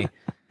except me.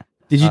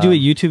 Did you do a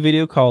YouTube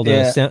video called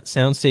yeah.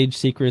 Soundstage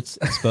Secrets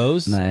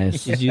Exposed?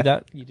 Nice. Did you do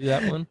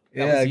that one?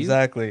 That Yeah, was you?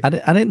 exactly. I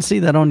didn't see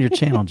that on your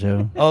channel,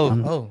 Joe.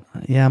 Oh.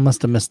 Yeah, I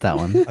must have missed that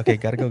one. Okay,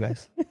 gotta go,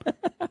 guys.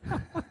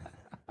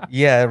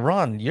 Yeah,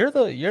 Ron, you're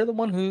the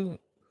one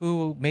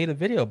who made a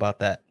video about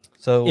that.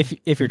 So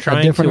If you're A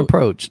trying different to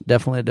approach.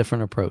 Definitely a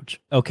different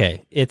approach.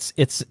 okay, it's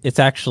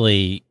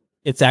actually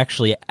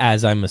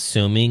as I'm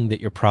assuming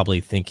that you're probably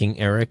thinking,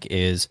 Eric,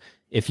 is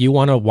if you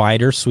want a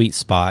wider sweet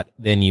spot,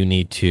 then you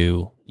need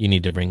to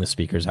bring the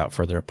speakers out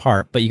further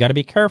apart. But you got to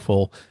be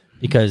careful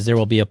because there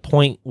will be a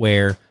point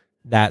where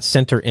that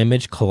center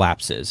image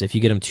collapses. If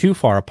you get them too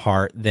far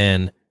apart,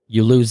 then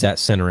you lose that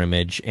center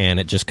image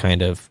and it just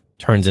kind of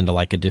turns into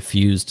like a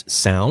diffused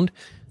sound.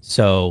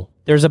 So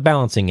there's a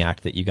balancing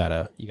act that you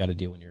gotta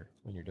do when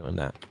you're doing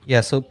that.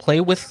 yeah, so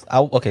play with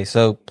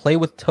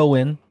toe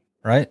in,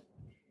 right?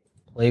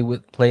 Play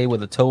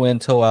with a toe in,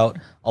 toe out.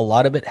 A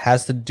lot of it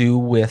has to do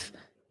with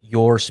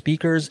your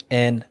speakers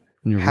and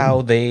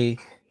how they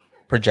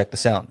project the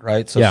sound,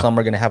 right? So Yeah. some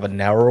are going to have a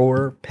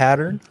narrower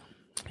pattern,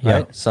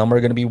 right? Yeah. Some are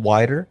going to be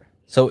wider.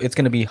 So it's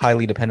going to be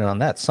highly dependent on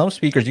that. Some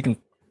speakers you can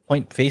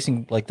point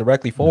facing like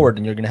directly forward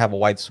and you're going to have a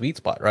wide sweet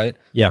spot, right?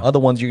 Yeah. Other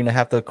ones you're going to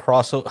have to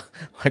cross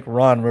like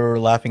Ron, we were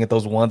laughing at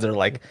those ones that are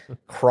like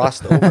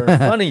crossed over in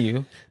front of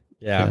you.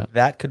 Yeah.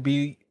 That could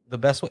be the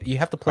best way. You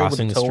have to play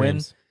Crossing with the the toe in.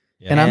 streams.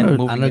 Yeah. And I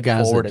moving know it guys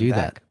that forward and do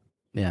back.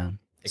 that. Yeah.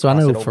 They So I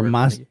cross know it over for in my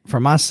front of you. for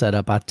my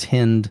setup, I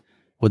tend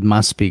with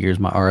my speakers,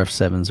 my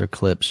RF7s or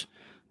clips,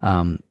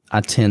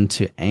 I tend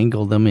to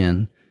angle them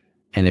in.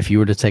 And if you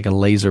were to take a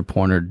laser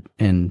pointer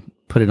and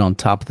put it on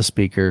top of the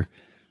speaker,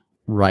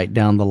 right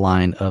down the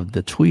line of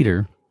the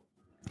tweeter,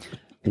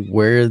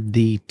 where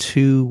the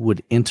two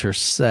would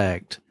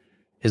intersect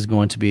is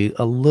going to be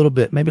a little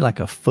bit, maybe like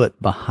a foot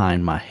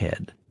behind my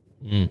head,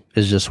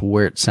 is just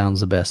where it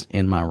sounds the best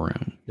in my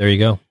room. There you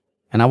go.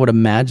 And I would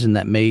imagine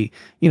that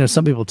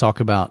some people talk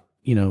about,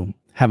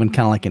 having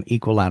kind of like an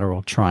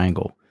equilateral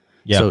triangle.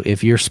 Yeah. So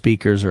if your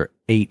speakers are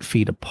 8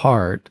 feet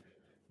apart,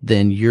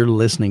 then your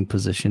listening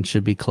position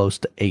should be close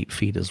to 8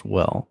 feet as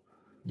well.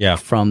 Yeah.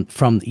 From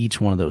each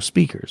one of those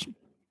speakers.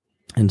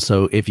 And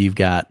so if you've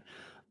got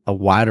a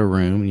wider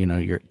room,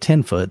 you're at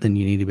 10 foot, then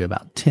you need to be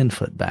about 10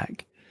 foot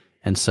back.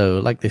 And so,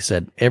 like they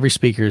said, every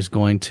speaker is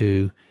going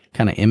to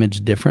kind of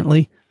image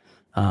differently.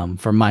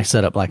 For my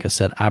setup, like I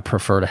said, I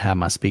prefer to have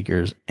my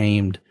speakers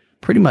aimed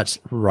pretty much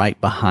right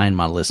behind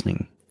my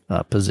listening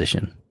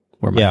position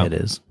where my head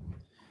is.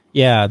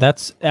 Yeah, that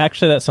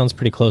sounds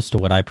pretty close to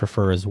what I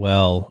prefer as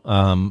well.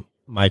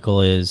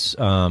 Michael, is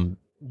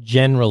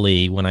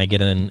generally when I get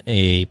in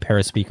a pair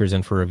of speakers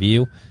in for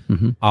review,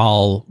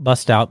 I'll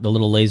bust out the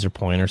little laser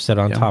pointer, set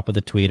on top of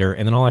the tweeter,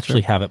 and then I'll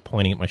actually have it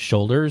pointing at my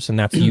shoulders, and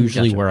that's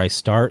usually where I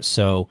start.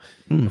 So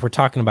if we're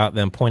talking about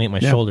them pointing at my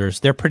shoulders,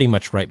 they're pretty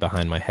much right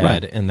behind my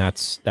head, and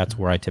that's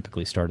where I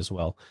typically start as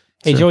well.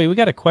 Hey, Joey, we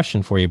got a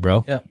question for you,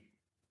 bro. Yeah.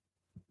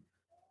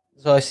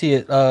 So I see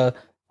it.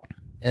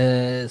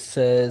 It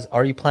says,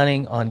 "Are you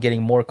planning on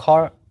getting more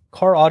car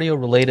audio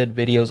related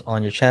videos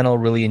on your channel?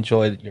 Really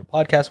enjoyed your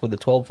podcast with the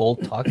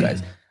 12-volt talk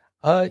guys."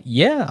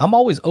 Yeah, I'm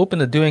always open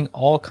to doing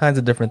all kinds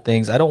of different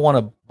things. I don't want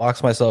to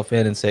box myself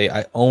in and say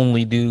I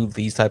only do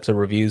these types of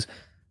reviews.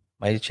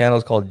 My channel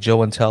is called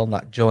Joe and Tell,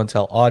 not Joe and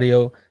Tell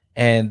Audio,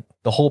 and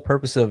the whole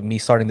purpose of me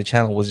starting the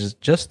channel was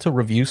just to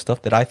review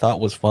stuff that I thought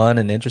was fun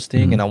and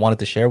interesting, and I wanted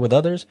to share with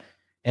others.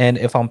 And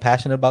if I'm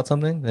passionate about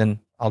something, then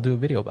I'll do a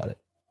video about it.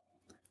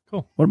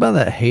 Cool. What about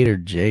that hater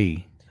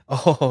Jay?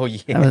 Oh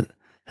yeah,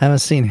 Haven't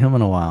seen him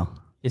in a while,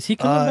 Is he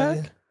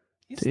coming back?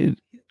 dude.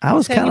 I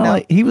was kind of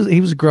like he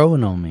was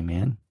growing on me,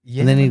 man. Yeah,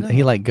 And then I know.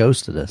 he like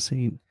ghosted us. I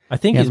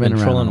think He he's hasn't been been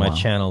around trolling in a my while.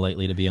 channel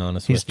lately, to be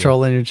honest He's with you.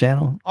 trolling your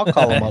channel. I'll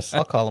call him up.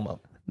 I'll call him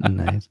up.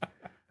 Nice.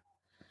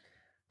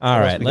 All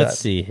What else right, we let's got?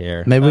 see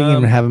here. Maybe we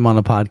can have him on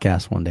a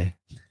podcast one day.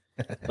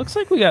 Looks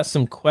like we got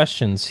some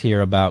questions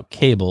here about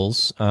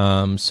cables.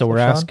 So we're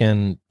Sean?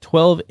 asking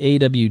 12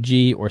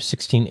 AWG or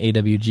 16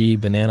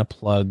 AWG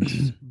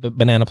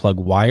banana plug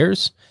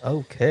wires.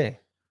 Okay,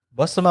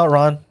 bust them out,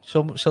 Ron.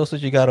 Show us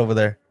what you got over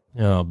there.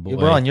 Oh boy,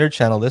 We're on your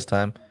channel this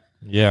time.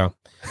 Yeah.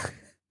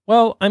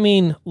 Well, I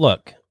mean,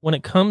 look, when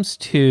it comes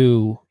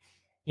to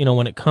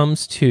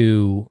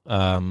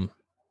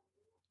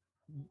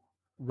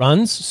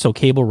runs, so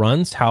cable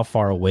runs, how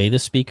far away the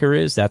speaker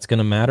is, that's going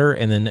to matter.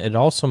 And then it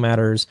also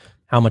matters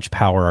how much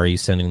power are you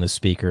sending the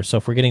speaker? So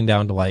if we're getting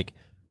down to like,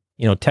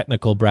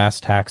 technical brass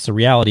tacks, the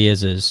reality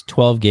is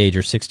 12 gauge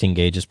or 16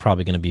 gauge is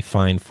probably going to be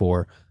fine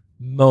for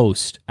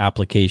most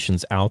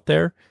applications out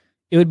there.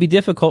 It would be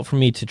difficult for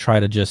me to try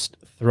to just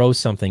throw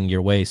something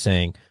your way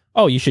saying,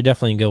 oh, you should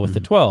definitely go with the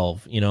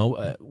 12,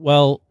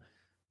 well,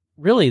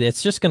 really,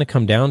 it's just going to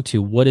come down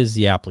to what is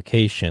the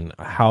application,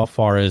 how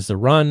far is the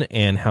run,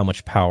 and how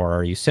much power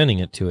are you sending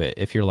it to it.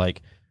 If you're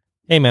like,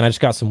 hey man, I just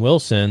got some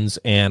Wilsons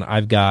and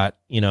I've got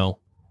the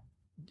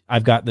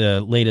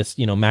latest,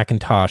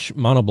 Macintosh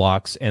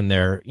monoblocks and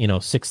they're,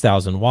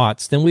 6,000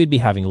 watts, then we'd be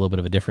having a little bit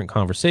of a different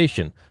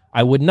conversation.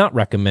 I would not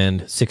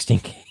recommend 16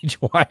 gauge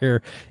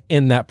wire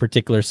in that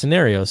particular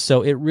scenario.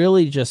 So it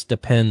really just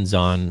depends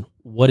on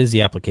what is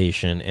the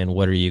application and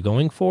what are you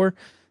going for.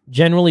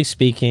 Generally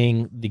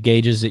speaking, the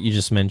gauges that you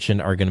just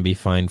mentioned are going to be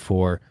fine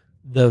for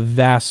the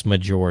vast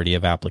majority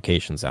of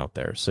applications out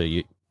there. So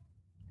in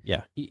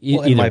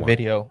my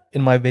video,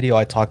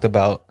 I talked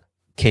about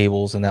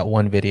cables in that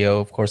one video.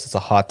 Of course, it's a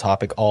hot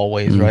topic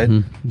always, right?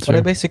 But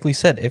I basically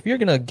said, if you're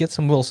going to get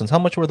some Wilsons, how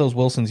much were those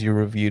Wilsons you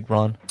reviewed,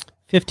 Ron?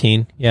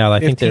 15. Yeah, I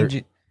think they're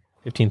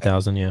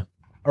 15,000. Yeah.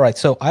 All right.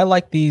 So I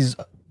like these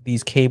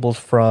cables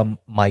from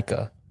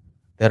Mica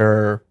that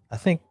are, I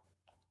think,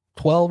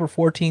 12 or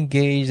 14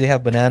 gauge. They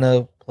have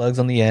banana plugs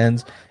on the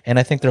ends, and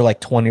I think they're like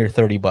 $20 or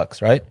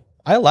 $30, right?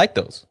 I like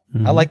those.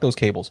 I like those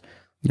cables.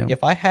 Yep.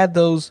 If I had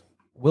those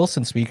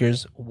Wilson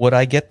speakers, would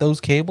I get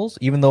those cables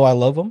even though I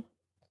love them?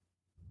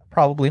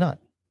 Probably not,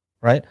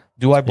 right?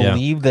 Do I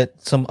believe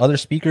that some other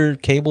speaker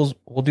cables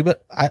will do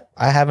it? I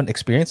haven't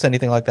experienced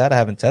anything like that. I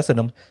haven't tested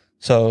them,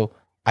 so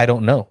I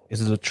don't know. This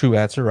is a true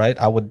answer, right?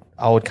 I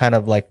would kind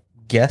of like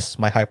guess.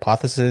 My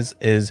hypothesis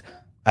is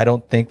I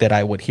don't think that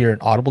I would hear an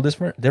audible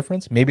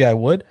difference. Maybe I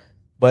would,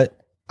 but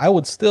I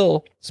would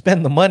still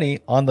spend the money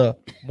on the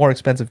more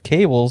expensive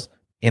cables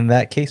in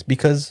that case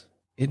because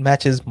it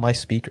matches my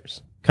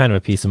speakers. Kind of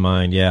a peace of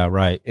mind. Yeah,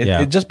 right.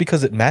 It just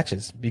because it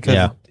matches,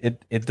 because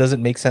it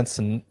doesn't make sense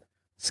to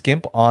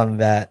skimp on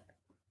that.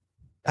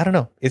 I don't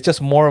know. It's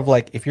just more of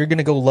like, if you're going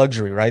to go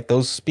luxury, right?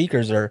 Those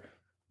speakers are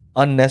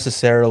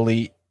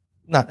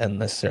not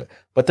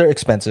unnecessarily, but they're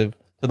expensive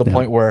to the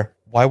point where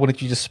why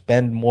wouldn't you just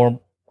spend more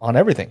on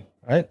everything?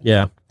 Right?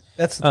 Yeah.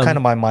 That's kind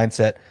of my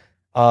mindset.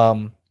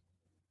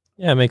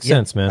 It makes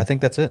sense, man. I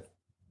think that's it.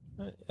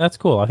 That's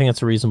cool. I think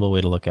that's a reasonable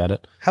way to look at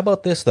it. How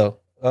about this, though?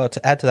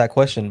 To add to that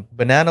question,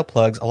 banana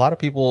plugs, a lot of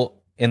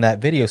people in that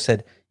video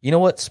said, you know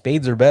what?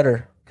 Spades are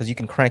better because you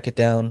can crank it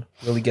down,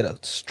 really get a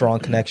strong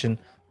connection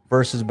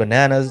versus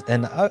bananas.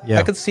 And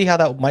I could see how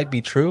that might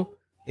be true.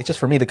 It's just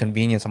for me, the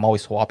convenience. I'm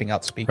always swapping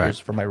out speakers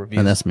for my reviews.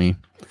 And that's me.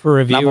 For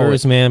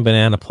reviewers, man,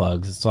 banana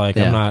plugs. It's like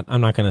I'm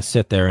not going to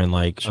sit there and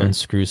like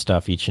unscrew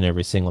stuff each and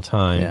every single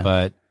time. Yeah.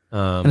 But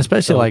and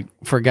especially like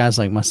for guys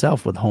like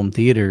myself with home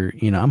theater,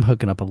 I'm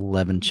hooking up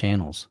 11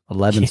 channels,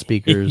 11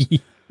 speakers.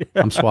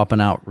 I'm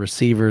swapping out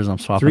receivers. I'm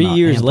swapping 3 out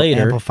years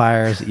later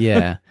amplifiers.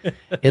 Yeah,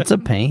 it's a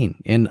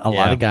pain, and a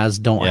lot of guys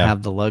don't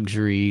have the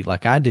luxury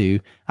like I do.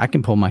 I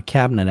can pull my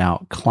cabinet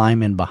out,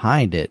 climb in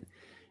behind it,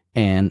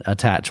 and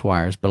attach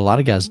wires, but a lot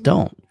of guys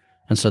don't.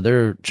 And so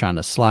they're trying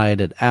to slide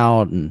it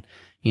out and,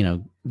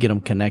 get them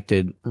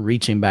connected,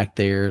 reaching back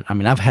there. I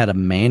mean, I've had a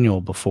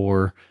manual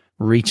before,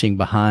 reaching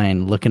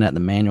behind, looking at the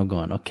manual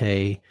going,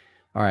 okay,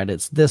 all right,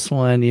 it's this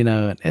one,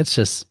 it's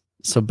just,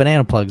 so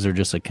banana plugs are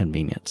just a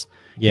convenience.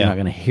 You're not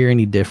going to hear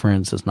any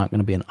difference. It's not going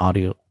to be an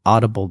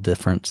audible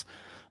difference,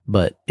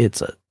 but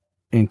it's an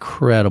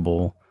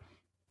incredible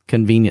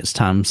convenience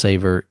time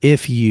saver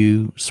if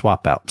you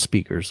swap out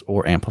speakers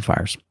or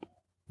amplifiers.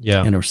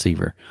 And a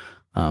receiver.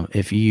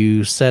 If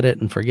you set it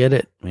and forget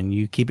it and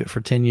you keep it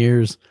for 10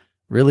 years,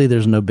 really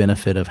there's no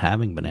benefit of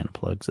having banana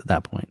plugs at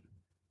that point.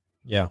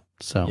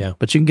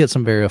 But you can get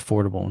some very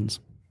affordable ones,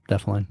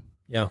 definitely.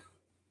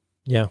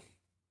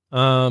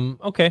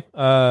 Okay.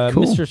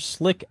 Cool. Mr.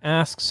 Slick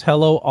asks,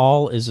 hello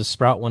all, is a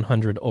Sprout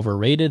 100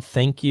 overrated?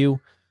 Thank you.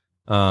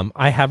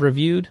 I have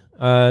reviewed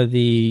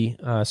the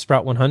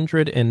Sprout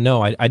 100, and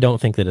no, I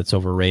don't think that it's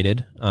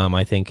overrated.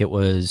 I think it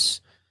was,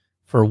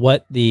 for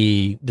what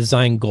the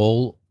design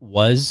goal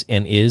was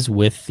and is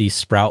with the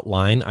Sprout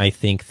line, I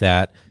think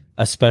that,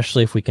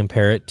 especially if we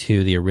compare it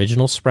to the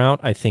original Sprout,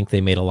 I think they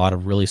made a lot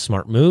of really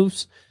smart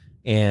moves.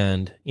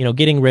 And,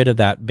 getting rid of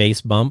that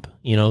bass bump,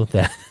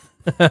 that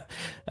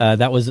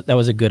that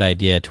was a good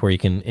idea, to where you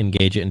can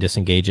engage it and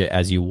disengage it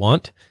as you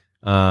want.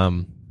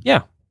 I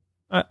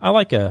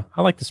like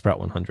the Sprout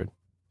 100.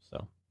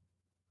 So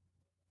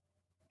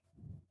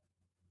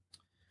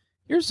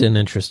here's an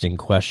interesting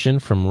question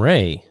from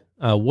Ray.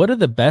 What are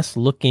the best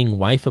looking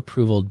wife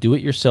approval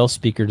do-it-yourself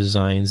speaker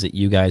designs that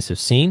you guys have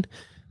seen?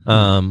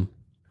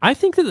 I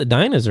think that the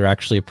Dynas are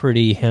actually a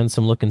pretty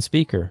handsome looking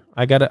speaker.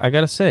 I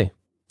gotta say,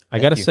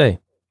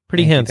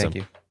 pretty handsome.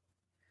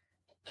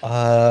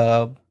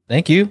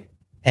 Thank you.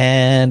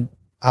 And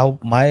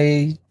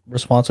my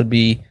response would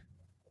be,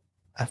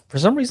 for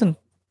some reason,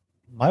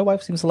 my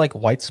wife seems to like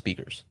white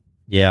speakers.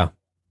 Yeah,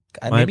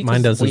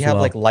 mine does. We have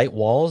like light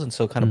walls, and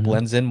so it kind of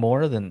blends in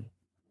more than.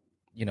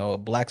 A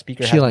black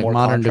speaker. She has like more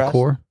modern contrast.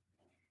 decor.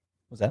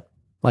 Was that?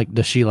 Like,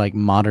 does she like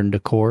modern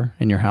decor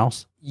in your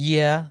house?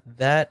 Yeah,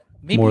 that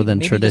maybe More than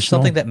maybe just traditional?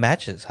 something that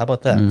matches. How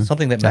about that? Mm,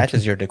 Something that gotcha.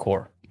 matches your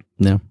decor.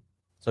 No.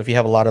 So if you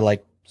have a lot of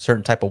like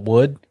certain type of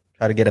wood,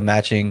 try to get a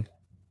matching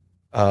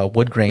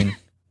wood grain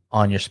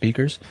on your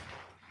speakers,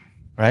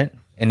 right?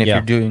 And if Yeah.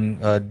 you're doing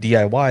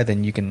DIY,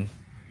 then you can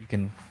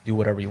do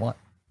whatever you want.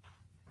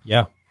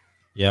 Yeah.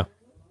 Yeah.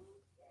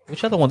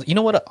 Which other ones? You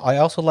know what? I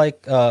also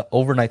like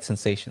overnight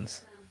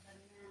sensations.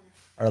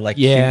 Are like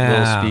cute little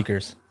Yeah.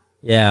 speakers,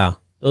 Yeah.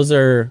 Those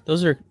are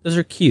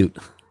cute.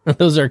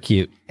 Those are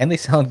cute. and they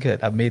sound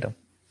good. I've made them.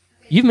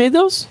 You've made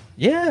those?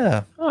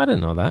 Yeah, Oh, I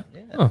didn't know that.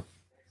 Yeah. Oh.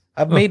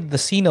 I've made the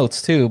C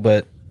notes too,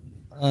 but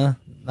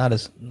not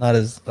as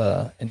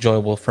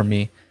enjoyable for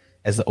me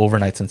as the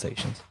overnight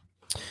sensations.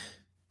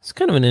 It's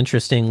kind of an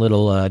interesting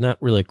little, not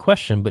really a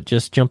question, but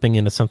just jumping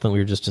into something we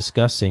were just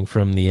discussing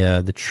from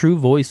the True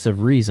Voice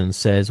of Reason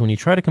says, when you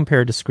try to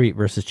compare discrete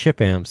versus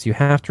chip amps, you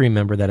have to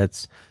remember that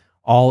it's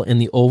all in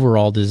the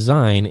overall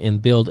design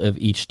and build of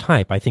each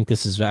type. I think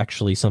this is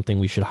actually something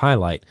we should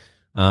highlight.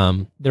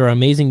 There are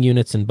amazing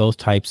units in both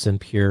types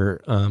and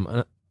pure,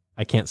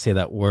 I can't say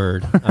that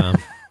word.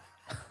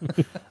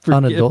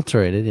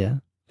 Unadulterated, yeah.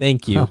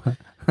 Thank you.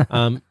 I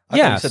thought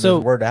Yeah, you said so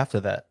there's a word after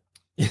that.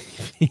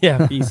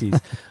 yeah, feces.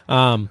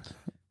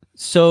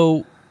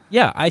 So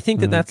yeah, I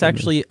think that that's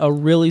actually a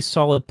really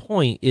solid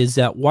point. Is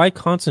that why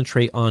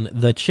concentrate on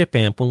the chip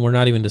amp when we're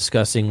not even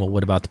discussing? Well,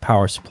 what about the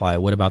power supply?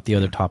 What about the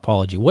other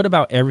topology? What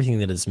about everything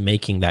that is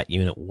making that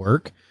unit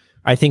work?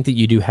 I think that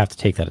you do have to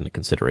take that into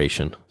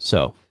consideration.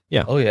 So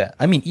yeah. Oh yeah.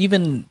 I mean,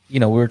 even we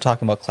were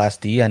talking about Class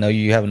D. I know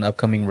you have an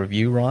upcoming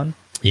review, Ron,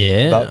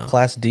 Yeah. about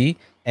Class D.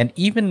 And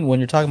even when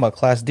you're talking about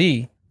Class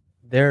D,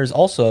 there's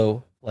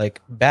also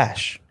like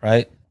Bash,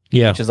 right?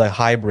 Yeah. Which is a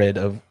hybrid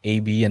of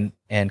AB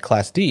and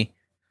Class D.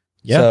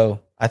 Yeah. So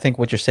I think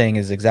what you're saying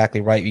is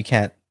exactly right. You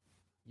can't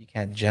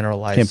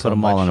generalize. Can't put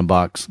them all in a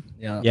box.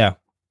 Yeah. Yeah.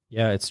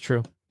 Yeah. It's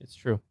true. It's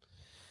true.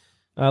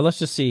 Let's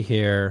just see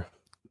here.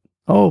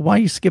 Oh, why are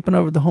you skipping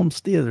over the home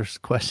theaters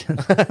question?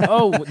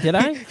 Oh, did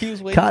I? He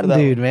was waiting Cotton for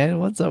that dude, one. man.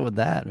 What's up with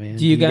that, man?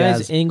 Do you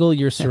guys angle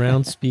your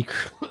surround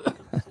speaker?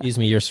 Excuse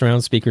me, your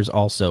surround speakers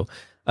also.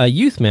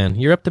 Youth man,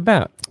 you're up to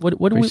bat. What do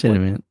we? Appreciate it,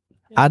 man.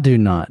 I do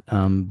not,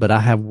 but I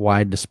have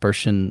wide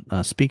dispersion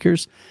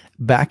speakers.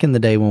 Back in the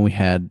day when we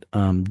had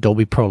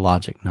Dolby Pro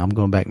Logic, now I'm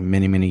going back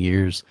many, many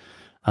years,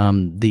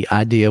 the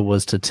idea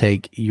was to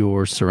take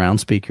your surround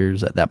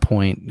speakers at that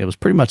point. It was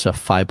pretty much a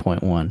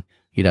 5.1.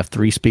 You'd have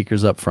 3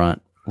 speakers up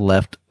front,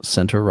 left,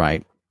 center,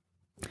 right,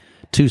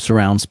 2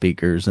 surround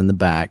speakers in the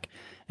back,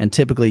 and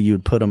typically you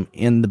would put them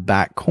in the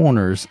back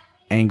corners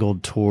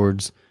angled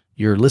towards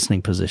your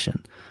listening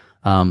position.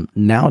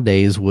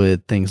 Nowadays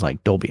with things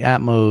like Dolby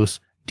Atmos,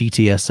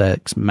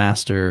 DTSX,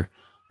 Master,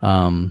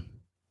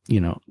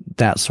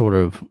 that sort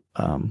of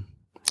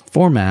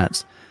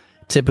formats,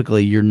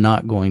 typically you're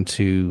not going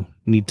to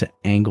need to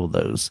angle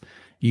those.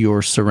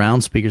 Your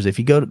surround speakers, if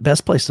you go to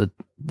best place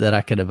that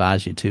I could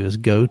advise you to is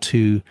go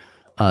to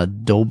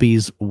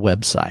Dolby's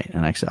website.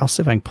 And actually, I'll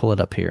see if I can pull it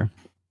up here.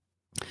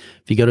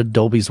 If you go to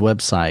Dolby's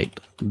website,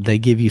 they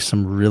give you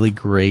some really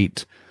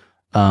great,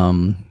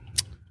 what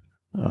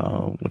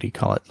do you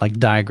call it? Like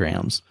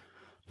diagrams.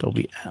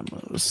 Dolby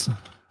Atmos.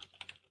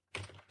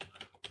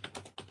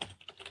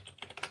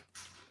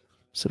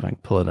 See if I can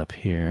pull it up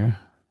here.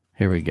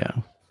 Here we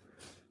go.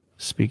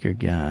 Speaker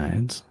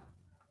guides.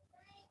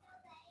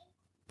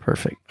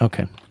 Perfect.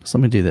 Okay. So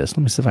let me do this.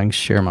 Let me see if I can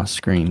share my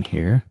screen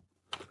here.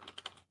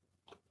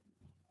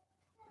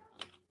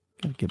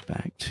 Gotta get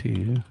back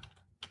to.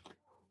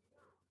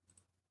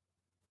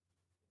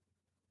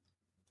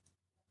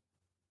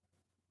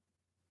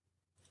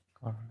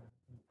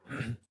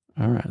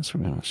 All right. So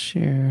we're going to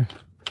share.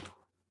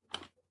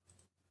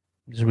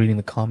 I'm just reading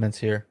the comments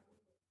here.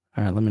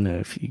 All right. Let me know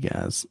if you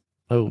guys.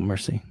 Oh,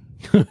 mercy.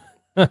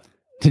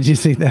 Did you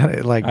see that?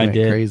 It like went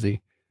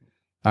crazy.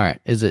 All right.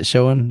 Is it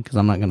showing? Because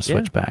I'm not going to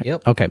switch back.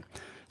 Yep. Okay.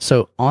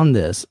 So on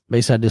this,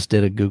 basically, I just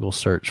did a Google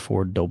search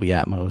for Dolby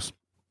Atmos.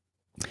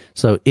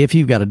 So if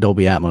you've got a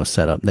Dolby Atmos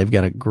setup, they've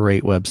got a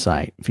great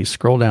website. If you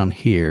scroll down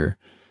here,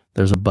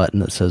 there's a button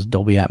that says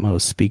Dolby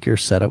Atmos Speaker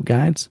Setup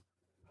Guides.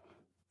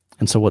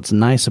 And so what's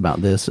nice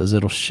about this is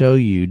it'll show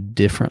you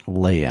different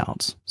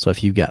layouts. So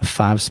if you've got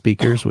 5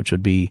 speakers, which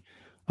would be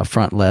a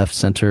front left,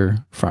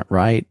 center, front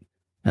right,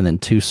 and then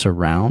 2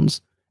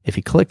 surrounds, if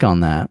you click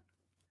on that,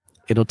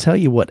 it'll tell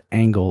you what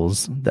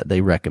angles that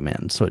they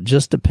recommend. So it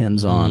just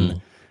depends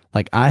on,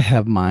 like I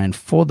have mine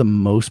for the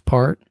most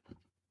part,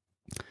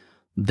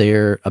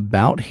 they're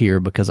about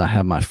here because I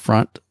have my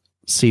front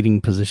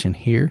seating position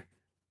here.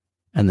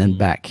 And then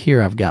back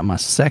here, I've got my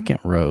second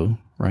row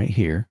right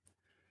here.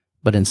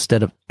 But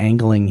instead of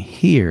angling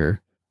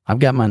here, I've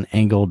got mine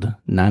angled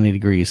 90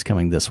 degrees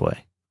coming this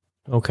way.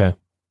 Okay.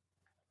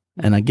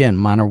 And again,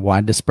 mine are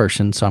wide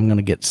dispersion. So I'm going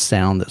to get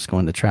sound that's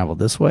going to travel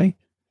this way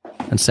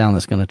and sound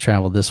that's going to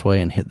travel this way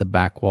and hit the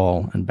back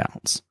wall and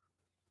bounce.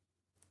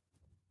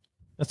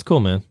 That's cool,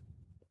 man.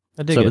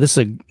 I dig so it. this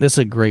is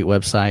a great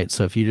website.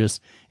 So if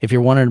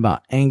you're wondering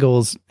about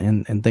angles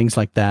and things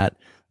like that,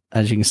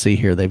 as you can see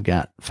here, they've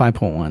got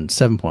 5.1,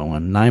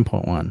 7.1,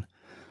 9.1,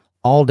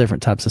 all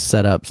different types of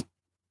setups.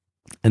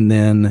 And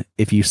then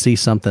if you see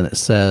something that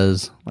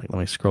says, like, let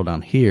me scroll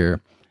down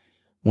here,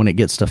 when it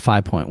gets to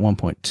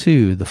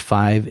 5.1.2, the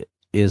 5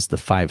 is the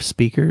 5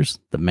 speakers,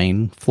 the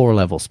main floor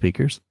level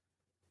speakers.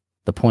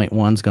 The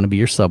 0.1 is going to be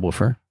your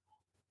subwoofer.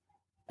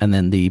 And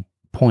then the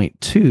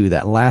 0.2,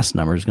 that last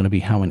number, is going to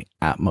be how many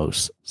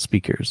Atmos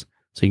speakers.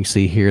 So you can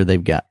see here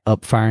they've got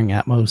up-firing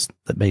Atmos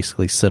that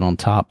basically sit on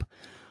top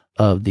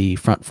of the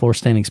front floor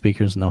standing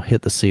speakers, and they'll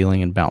hit the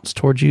ceiling and bounce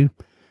towards you.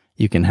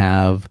 You can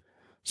have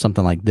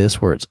something like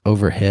this where it's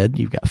overhead.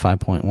 You've got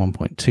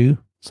 5.1.2,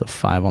 so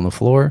 5 on the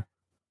floor,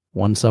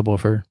 1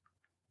 subwoofer,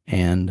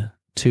 and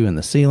 2 in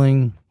the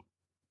ceiling.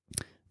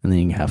 And then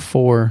you can have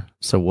 4.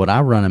 So what I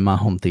run in my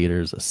home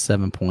theater is a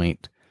 7.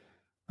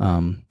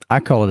 I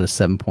call it a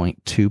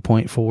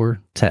 7.2.4.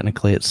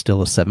 Technically, it's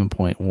still a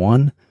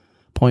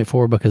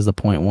 7.1.4 because the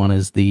 0.1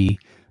 is the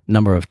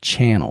number of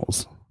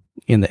channels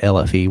in the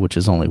LFE, which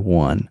is only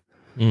 1.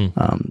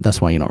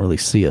 That's why you don't really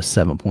see a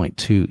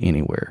 7.2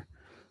 anywhere.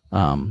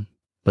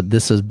 But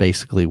this is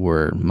basically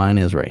where mine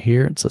is right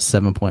here. It's a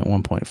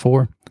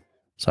 7.1.4.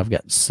 So I've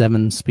got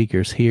 7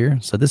 speakers here.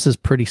 So this is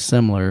pretty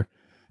similar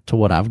to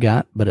what I've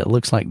got, but it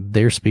looks like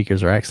their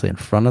speakers are actually in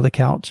front of the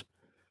couch,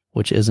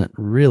 which isn't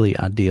really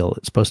ideal.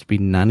 It's supposed to be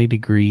 90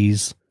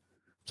 degrees.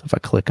 So if I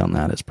click on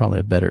that, it's probably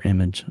a better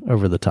image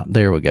over the top.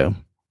 There we go.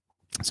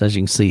 So as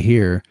you can see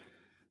here,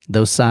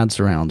 those side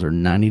surrounds are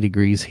 90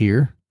 degrees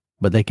here,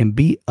 but they can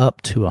be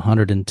up to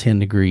 110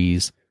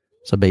 degrees.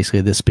 So basically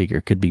this speaker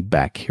could be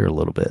back here a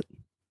little bit.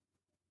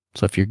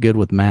 So if you're good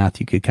with math,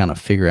 you could kind of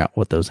figure out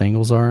what those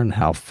angles are and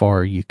how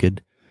far you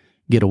could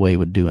get away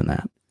with doing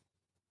that.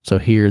 So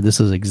here,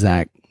 this is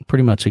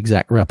pretty much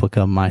exact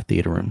replica of my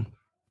theater room.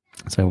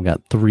 So we've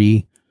got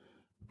 3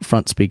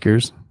 front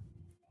speakers,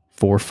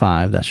 4,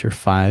 5. That's your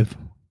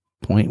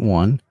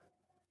 5.1.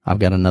 I've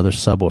got another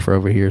subwoofer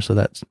over here, so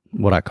that's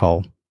what I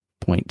call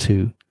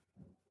 0.2.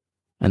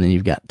 And then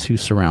you've got 2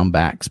 surround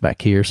backs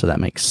back here, so that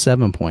makes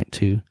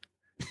 7.2.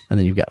 And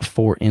then you've got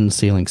 4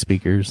 in-ceiling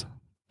speakers,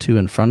 2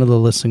 in front of the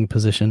listening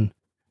position,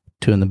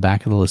 2 in the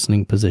back of the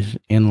listening position,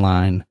 in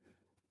line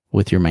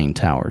with your main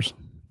towers.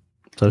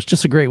 So it's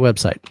just a great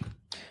website.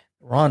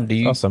 Ron,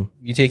 Awesome.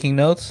 You taking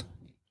notes?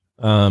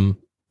 Yes.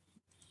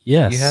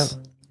 You have,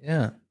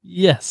 yeah.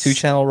 Yes.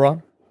 2-channel,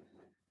 Ron?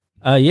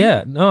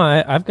 Yeah. No,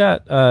 I've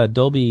got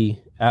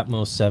Dolby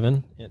Atmos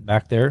 7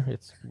 back there.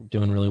 It's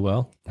doing really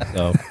well.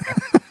 So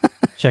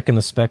checking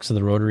the specs of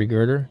the rotary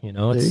girder,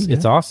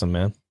 it's awesome,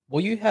 man.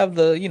 Well, you have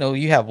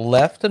you have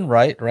left and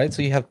right?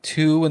 So you have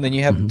 2, and then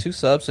you have 2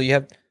 subs. So you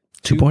have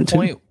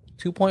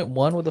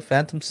 2.1 with a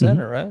phantom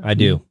center, right? I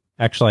do.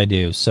 Actually, I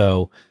do.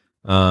 So,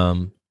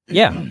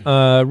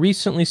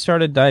 recently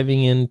started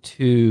diving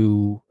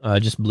into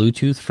just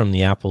Bluetooth from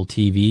the Apple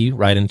TV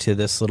right into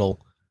this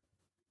little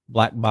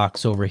black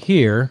box over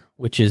here,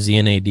 which is the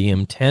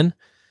NADM10.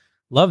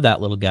 Love that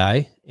little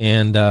guy.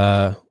 And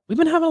we've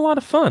been having a lot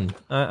of fun.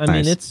 I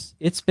mean,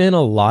 it's been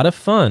a lot of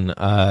fun.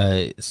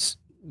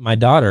 My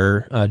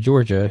daughter,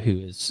 Georgia,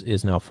 who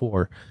is now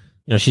 4,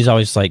 she's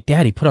always like,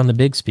 Daddy, put on the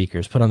big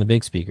speakers, put on the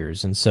big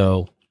speakers. And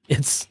so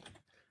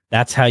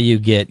that's how you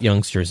get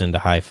youngsters into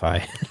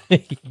hi-fi.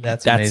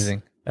 That's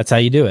amazing. That's how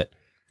you do it.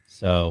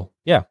 So,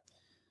 yeah.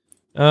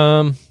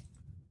 This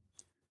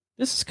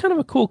is kind of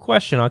a cool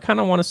question. I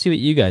kind of want to see what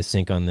you guys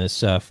think on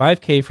this.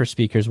 5K for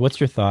speakers. What's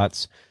your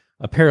thoughts?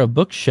 A pair of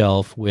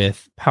bookshelf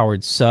with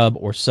powered sub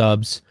or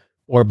subs,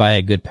 or buy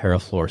a good pair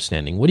of floor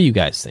standing. What do you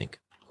guys think?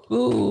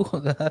 Ooh,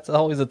 that's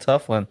always a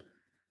tough one.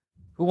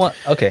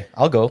 Okay,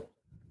 I'll go.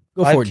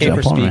 Go for it, 5K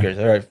for jump on speakers.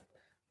 All right.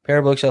 Pair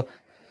of bookshelf.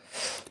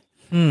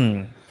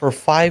 For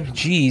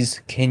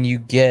 5Gs, can you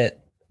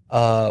get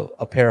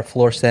a pair of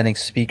floor standing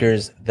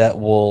speakers that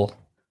will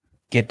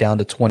get down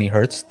to 20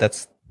 hertz?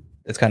 That's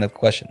kind of the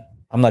question.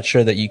 I'm not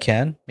sure that you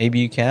can. Maybe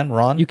you can,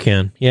 Ron? You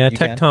can. Yeah,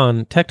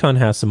 Tecton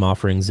has some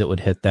offerings that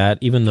would hit that.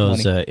 Even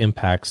those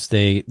impacts,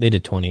 they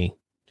did 20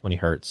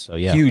 hertz. So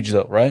yeah. Huge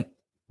though, right?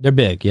 They're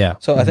big, yeah.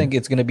 So I think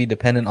it's going to be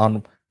dependent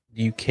on,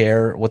 do you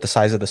care what the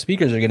size of the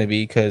speakers are going to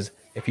be? Because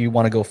if you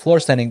want to go floor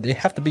standing, they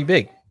have to be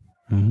big.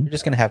 You're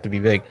just going to have to be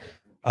big.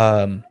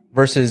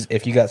 Versus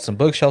if you got some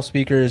bookshelf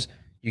speakers,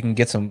 you can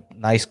get some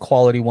nice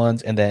quality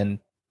ones and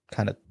then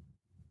kind of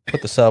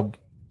put the sub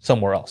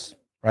somewhere else,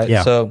 right?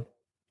 Yeah. So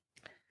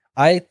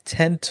I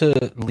tend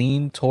to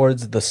lean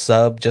towards the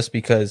sub just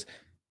because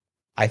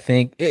I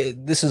think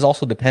this is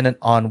also dependent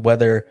on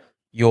whether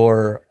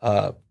your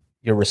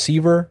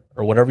receiver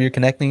or whatever you're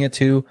connecting it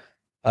to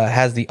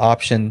has the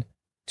option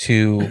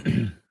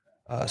to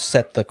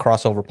set the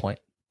crossover point,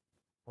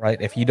 right?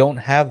 If you don't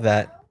have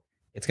that,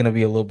 it's going to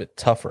be a little bit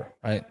tougher,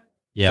 right?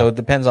 Yeah. So it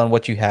depends on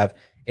what you have.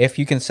 If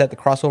you can set the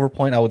crossover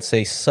point, I would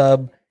say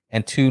sub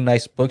and 2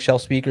 nice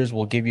bookshelf speakers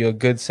will give you a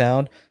good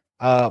sound.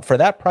 For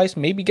that price,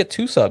 maybe get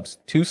 2 subs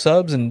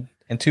and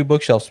 2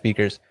 bookshelf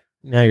speakers.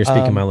 Now you're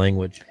speaking my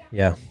language.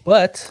 Yeah.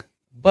 But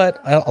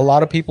a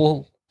lot of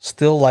people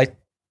still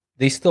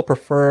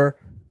prefer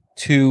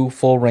 2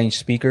 full range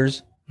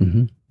speakers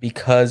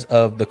because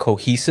of the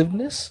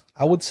cohesiveness,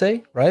 I would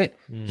say, right?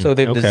 So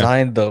they've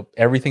designed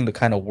everything to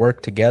kind of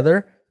work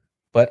together,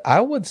 but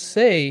I would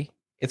say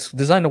it's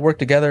designed to work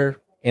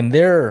together in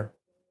their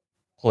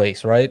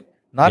place, right?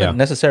 Not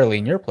necessarily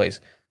in your place.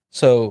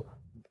 So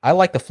I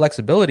like the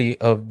flexibility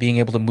of being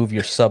able to move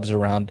your subs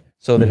around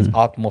so that it's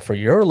optimal for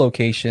your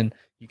location.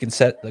 You can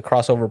set the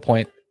crossover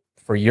point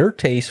for your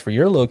taste, for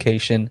your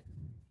location.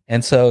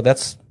 And so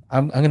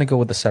I'm going to go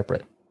with the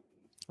separate.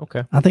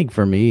 Okay. I think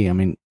for me, I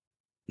mean,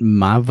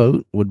 my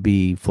vote would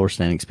be floor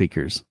standing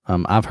speakers.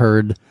 I've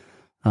heard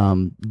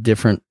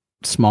different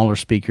smaller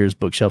speakers,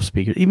 bookshelf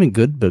speakers, even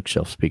good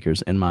bookshelf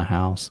speakers in my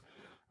house.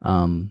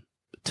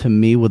 To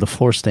me, with a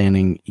floor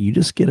standing, you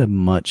just get a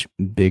much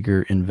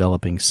bigger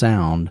enveloping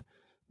sound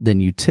than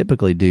you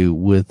typically do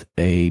with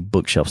a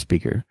bookshelf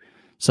speaker.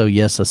 So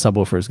yes, a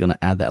subwoofer is going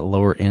to add that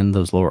lower end,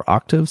 those lower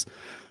octaves.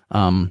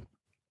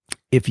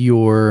 If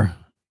you're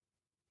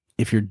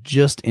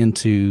just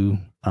into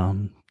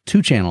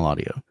 2-channel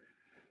audio,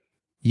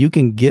 you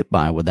can get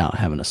by without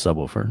having a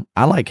subwoofer.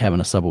 I like having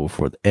a subwoofer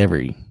with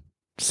every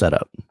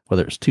setup,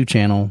 whether it's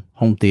 2-channel,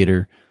 home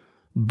theater,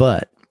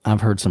 but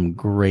I've heard some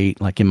great,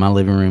 like in my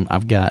living room,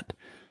 I've got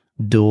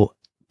dual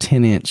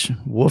 10-inch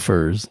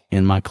woofers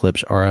in my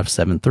Klipsch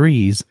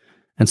RF-7.3s.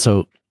 And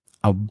so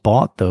I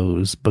bought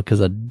those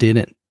because I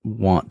didn't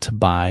want to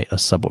buy a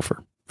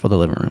subwoofer for the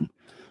living room.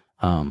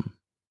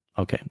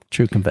 Okay,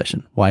 true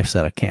confession. Wife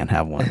said I can't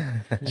have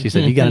one. She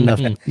said, you got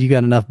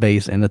enough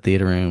bass in the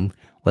theater room.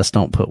 Let's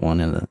don't put one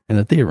in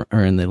the theater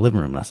or in the living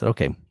room. And I said,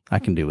 okay, I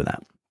can do with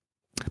that.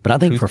 But I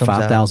think for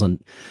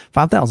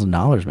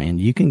 $5,000, man,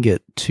 you can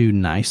get 2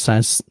 nice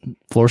size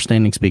floor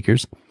standing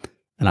speakers,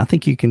 and I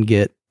think you can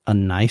get a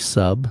nice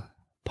sub,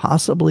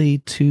 possibly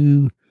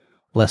 2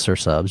 lesser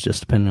subs,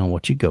 just depending on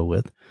what you go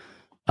with.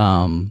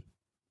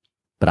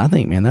 But I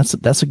think, man,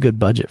 that's a good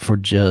budget for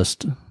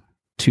just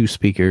 2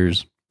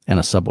 speakers and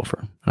a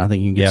subwoofer. And I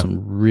think you can get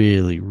some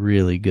really,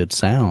 really good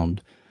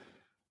sound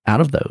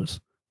out of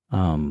those.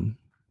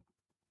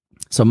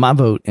 So my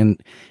vote,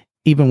 and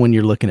even when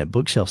you're looking at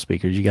bookshelf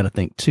speakers, you got to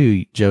think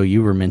too, Joe,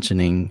 you were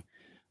mentioning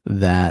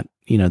that,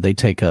 they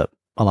take up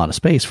a lot of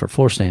space for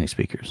floor standing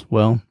speakers.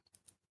 Well,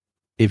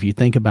 if you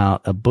think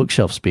about a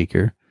bookshelf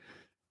speaker,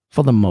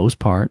 for the most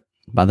part,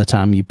 by the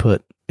time you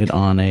put it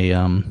on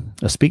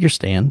a speaker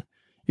stand,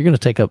 you're going to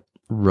take up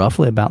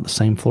roughly about the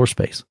same floor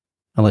space,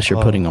 unless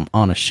you're putting them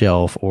on a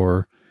shelf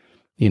or,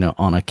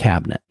 on a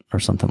cabinet or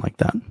something like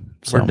that.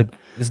 So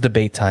it's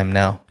debate time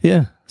now.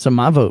 Yeah. So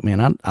my vote,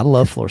 man, I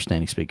love floor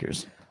standing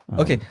speakers.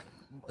 Okay.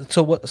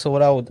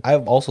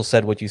 I've also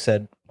said what you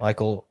said,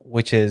 Michael,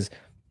 which is,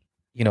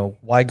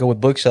 why go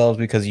with bookshelves?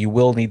 Because you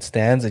will need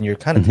stands and you're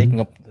kind of taking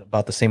up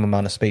about the same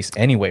amount of space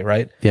anyway,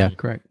 right? Yeah,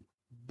 correct.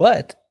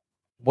 But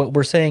what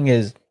we're saying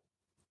is,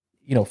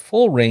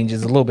 full range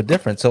is a little bit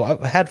different. So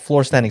I've had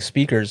floor standing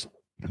speakers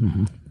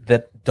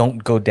that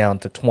don't go down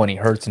to 20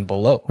 hertz and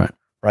below,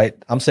 right?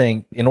 I'm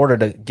saying in order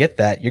to get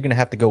that, you're going to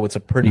have to go with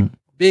some pretty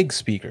big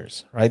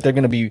speakers, right? They're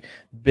going to be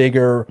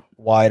bigger,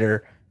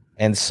 wider.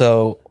 And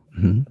so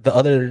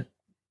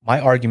my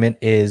argument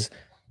is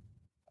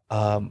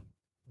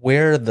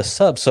where the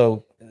subs,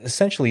 so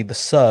essentially the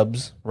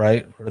subs,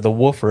 right, or the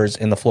woofers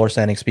in the floor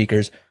standing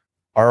speakers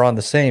are on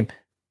the same,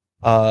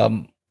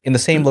 in the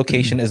same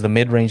location as the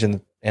mid-range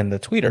and the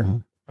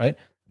tweeter, right?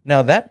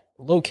 Now that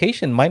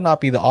location might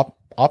not be the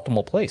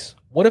optimal place.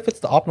 What if it's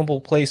the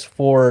optimal place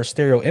for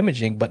stereo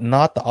imaging, but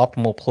not the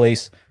optimal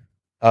place?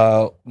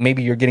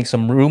 Maybe you're getting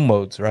some room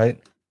modes,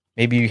 right?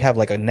 Maybe you have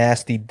like a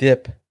nasty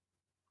dip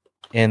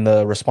in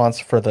the response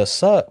for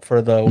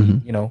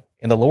the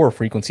in the lower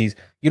frequencies.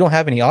 You don't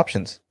have any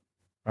options,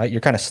 right?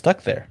 You're kind of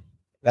stuck there.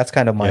 That's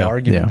kind of my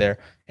argument there.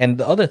 And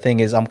the other thing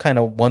is, I'm kind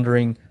of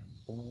wondering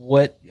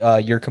what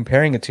you're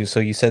comparing it to. So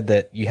you said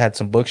that you had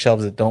some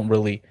bookshelves that don't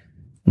really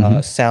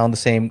sound the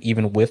same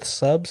even with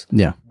subs.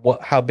 Yeah.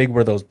 How big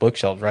were those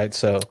bookshelves, right?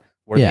 So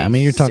I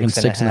mean, you're talking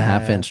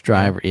 6.5 inch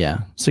driver. Yeah,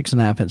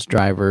 6.5 inch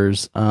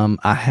drivers.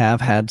 I have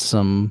had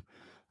some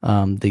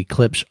the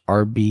Klipsch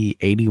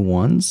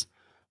RB81s.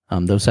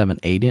 Those have an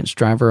 8-inch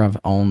driver. I've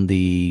owned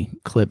the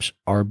Klipsch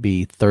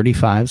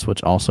RB35s,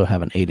 which also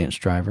have an 8-inch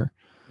driver.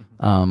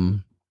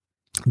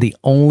 The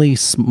only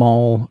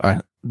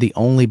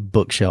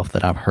bookshelf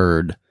that I've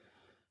heard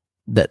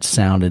that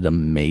sounded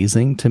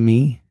amazing to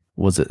me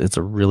was it's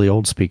a really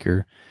old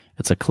speaker.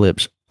 It's a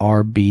Klipsch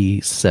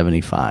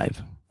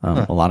RB75.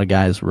 A lot of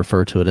guys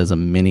refer to it as a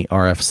mini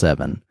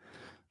RF7.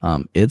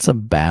 It's a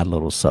bad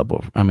little a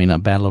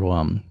bad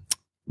little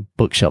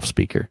bookshelf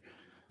speaker.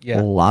 Yeah.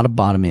 A lot of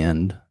bottom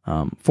end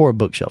for a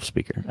bookshelf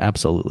speaker.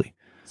 Absolutely.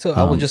 So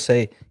I will just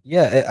say,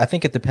 I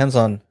think it depends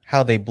on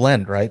how they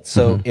blend, right?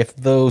 So if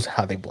those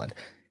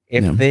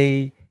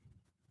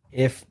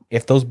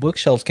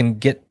bookshelves can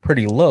get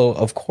pretty low,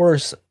 of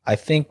course, I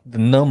think the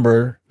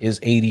number is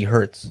 80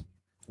 hertz,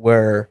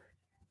 where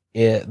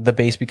the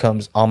bass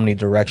becomes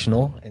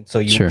omnidirectional, and so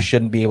you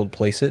shouldn't be able to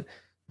place it.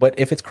 But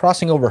if it's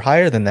crossing over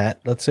higher than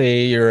that, let's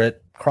say you're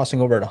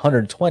crossing over at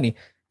 120,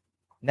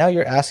 now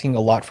you're asking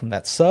a lot from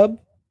that sub,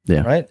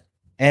 right?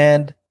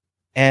 And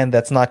and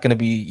that's not going to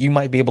be. You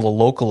might be able to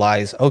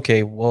localize.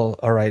 Okay, well,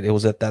 all right, it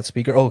was at that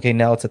speaker. Okay,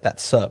 now it's at that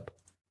sub,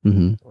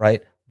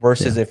 right?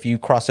 Versus if you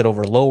cross it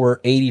over lower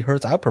 80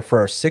 hertz, I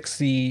prefer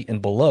 60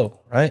 and below,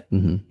 right?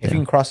 If you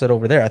can cross it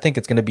over there, I think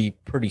it's going to be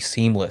pretty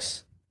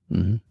seamless.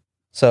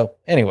 So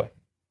anyway,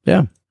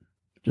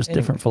 just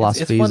different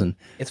philosophies, fun. and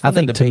It's I fun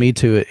think to me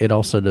too, it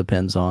also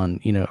depends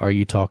on, you know, are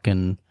you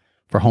talking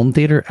for home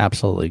theater?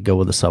 Absolutely, go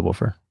with a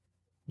subwoofer,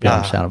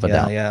 beyond a shadow of a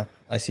doubt. Yeah,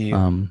 I see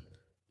you.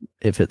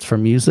 If it's for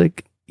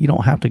music, you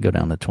don't have to go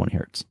down to 20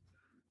 hertz.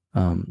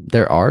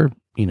 There are,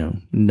 you know,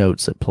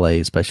 notes that play,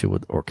 especially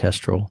with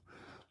orchestral.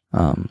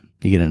 You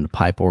get into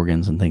pipe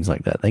organs and things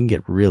like that. They can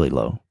get really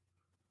low,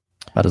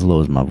 about as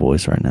low as my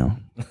voice right now.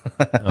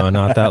 Oh,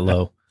 not that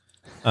low.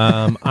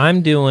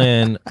 I'm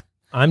doing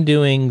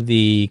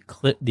the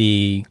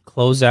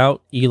closeout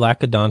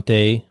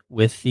Elacadante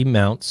with the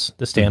mounts,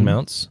 the stand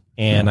mounts,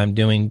 and I'm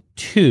doing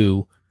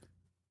 2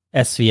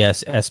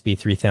 SVS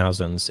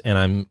SB3000s, and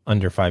I'm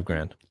under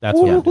 $5,000. That's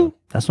what I'm doing.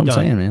 That's what I'm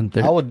saying, man.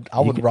 I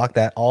would rock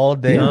that all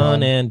day.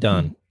 Done and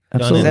done.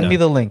 Absolutely. Send me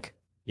the link.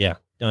 Yeah,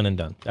 done and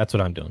done. That's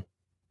what I'm doing.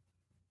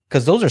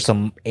 Because those are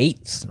some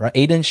 8s, right?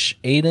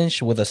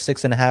 8-inch with a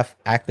 6.5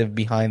 active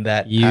behind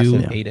that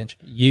passive 8-inch.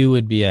 You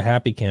would be a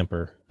happy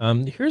camper.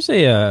 Here's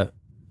boy,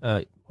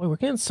 we're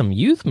getting some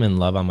Youthman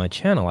love on my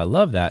channel. I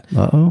love that.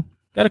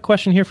 Got a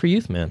question here for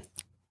Youthman.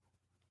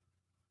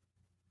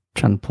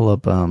 Trying to pull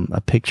up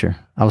a picture.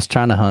 I was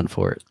trying to hunt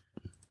for it.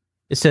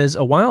 It says,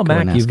 a while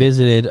back you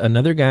visited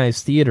another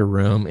guy's theater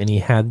room and he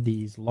had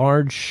these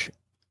large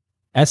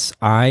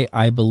SI,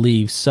 I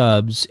believe,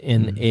 subs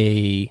in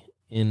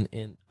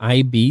in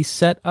IB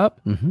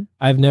setup.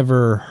 I've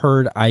never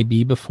heard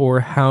IB before.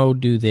 How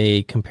do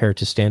they compare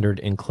to standard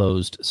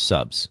enclosed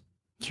subs?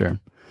 Sure.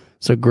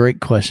 So great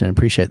question.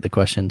 Appreciate the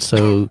question.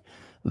 So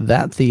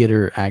that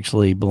theater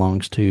actually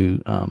belongs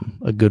to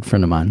a good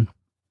friend of mine.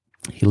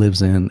 He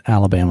lives in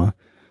Alabama,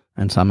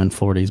 and so I'm in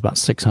Florida. He's about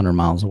 600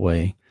 miles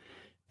away,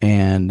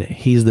 and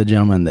he's the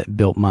gentleman that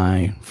built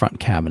my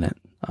front cabinet.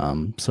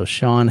 So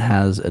Sean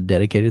has a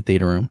dedicated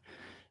theater room,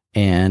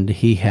 and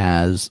he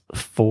has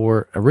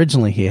 4.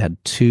 Originally, he had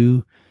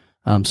 2.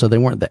 So they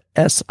weren't the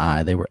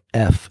SI; they were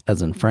F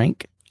as in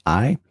Frank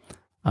I.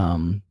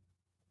 I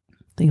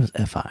think it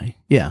was FI.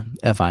 Yeah,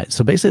 FI.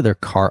 So basically, they're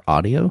car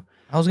audio.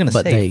 I was going to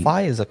say,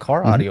 FI is a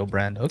car audio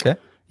brand. Okay.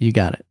 You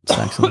got it. So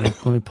actually,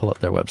 let me pull up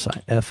their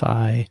website.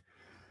 FI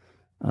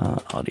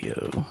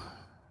audio.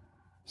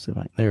 See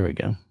if there we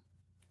go. Let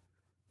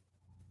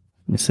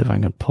me see if I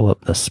can pull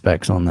up the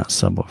specs on that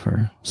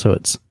subwoofer. So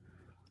it's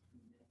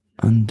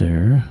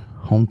under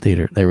home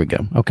theater. There we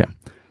go. Okay.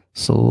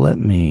 So let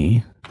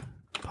me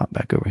pop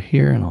back over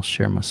here and I'll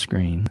share my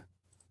screen.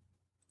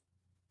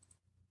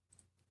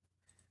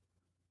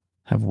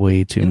 Have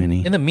way too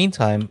many. In the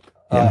meantime,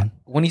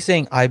 when he's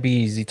saying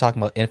IB, is he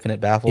talking about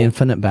infinite baffle?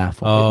 Infinite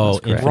baffle. Oh,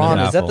 Ron,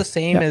 is that the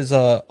same as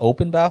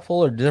open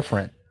baffle or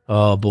different?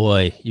 Oh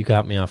boy, you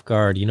got me off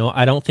guard. You know,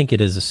 I don't think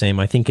it is the same.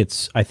 I think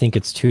it's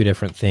 2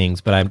 different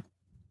things, but I'm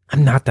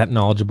not that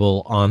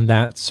knowledgeable on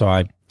that, so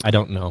I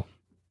don't know.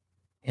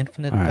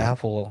 Infinite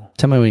baffle.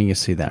 Tell me when you can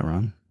see that,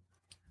 Ron.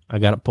 I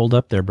got it pulled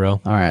up there, bro.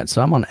 All right,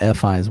 so I'm on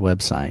FI's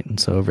website, and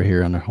so over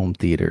here under home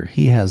theater,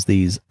 he has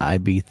these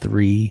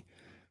IB3.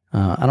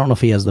 I don't know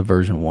if he has the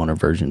version 1 or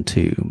version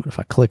 2, but if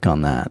I click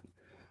on that,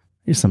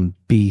 there's some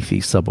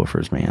beefy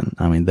subwoofers, man.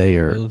 I mean, they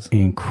are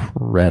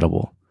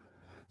incredible.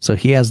 So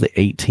he has the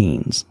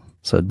 18s,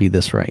 so it'd be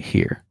this right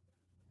here.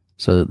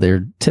 So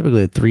they're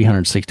typically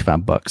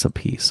 $365 a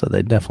piece, so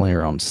they definitely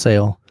are on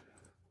sale.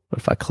 But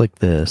if I click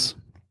this,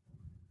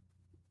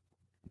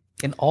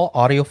 can all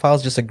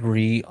audiophiles just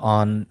agree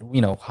on,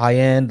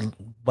 high-end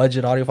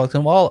budget audiophiles?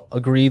 Can we all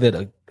agree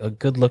that a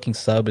good-looking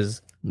sub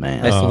is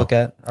nice to look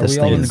at? Are we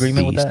all in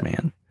agreement with that?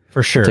 Man.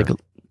 For sure.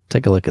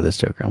 Take a look at this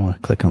joker. I want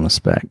to click on the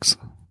specs.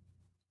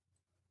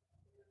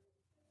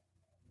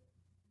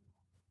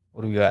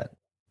 What do we got?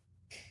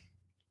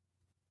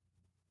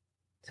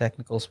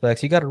 Technical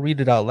specs. You got to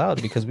read it out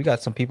loud because we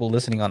got some people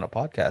listening on a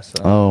podcast.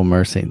 So. Oh,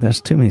 mercy. There's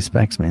too many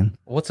specs, man.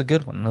 What's a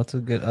good one? What's a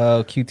good...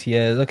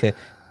 QTS. Okay.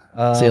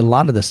 See, a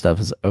lot of this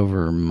stuff is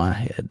over my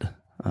head.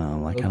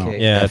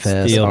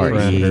 FS,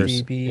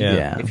 RE.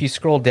 Yeah. If you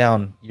scroll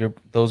down,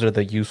 those are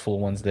the useful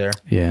ones there.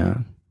 Yeah.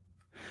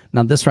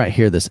 Now this right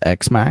here, this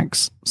X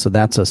Max. So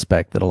that's a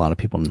spec that a lot of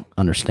people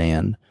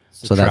understand.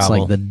 So that's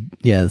like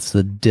it's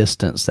the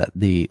distance that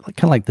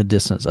kind of like the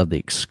distance of the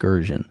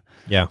excursion.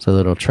 Yeah. So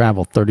that it'll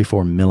travel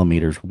 34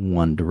 millimeters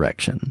one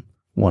direction,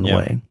 one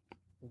way.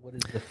 What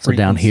is the frequency? So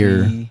down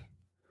here.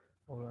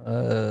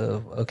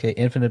 Okay,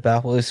 infinite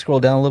baffle. Let's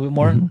scroll down a little bit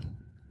more.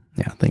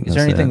 Yeah, I think. Is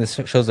there anything that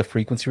shows a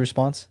frequency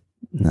response?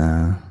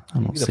 Nah, I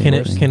don't see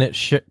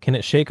it. Can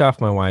it shake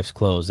off my wife's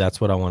clothes? That's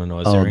what I want to know.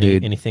 Is there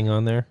anything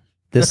on there?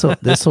 This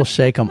will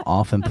shake them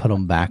off and put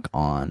them back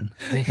on.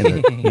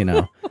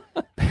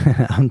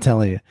 I'm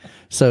telling you.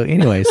 So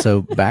anyway,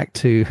 back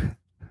to.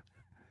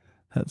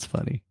 That's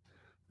funny.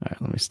 All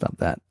right, let me stop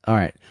that. All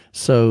right,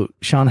 so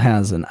Sean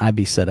has an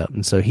IB setup,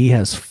 and so he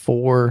has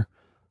 4.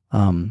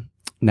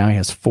 Now he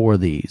has 4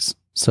 of these.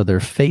 So they're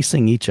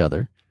facing each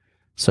other.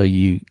 So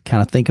you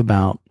kind of think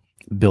about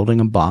building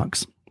a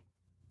box.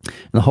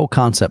 And the whole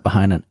concept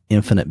behind an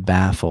infinite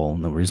baffle,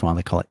 and the reason why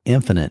they call it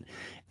infinite,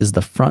 is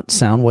the front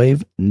sound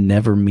wave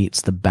never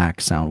meets the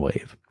back sound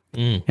wave.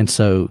 And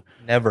so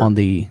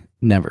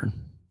Never.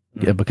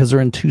 Yeah, because they're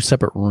in two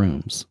separate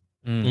rooms.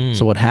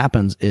 So what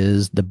happens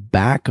is the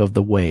back of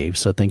the wave,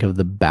 so think of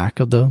the back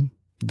of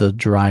the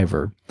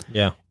driver,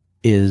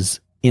 is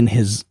in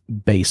his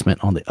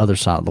basement on the other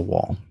side of the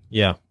wall.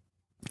 Yeah.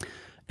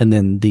 And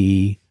then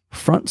the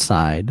front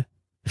side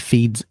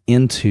feeds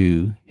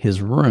into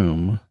his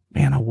room.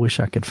 Man, I wish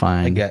I could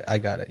find I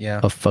got it. Yeah.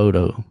 a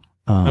photo.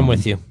 I'm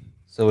with you.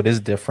 So it is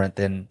different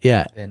than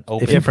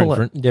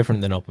open.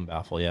 Different than open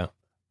baffle. Yeah.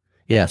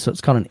 Yeah, so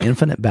it's called an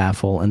infinite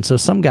baffle. And so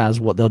some guys,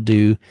 what they'll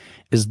do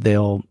is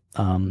they'll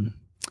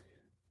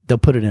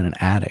put it in an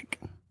attic.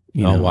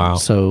 You know? Wow.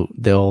 So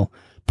they'll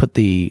put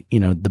the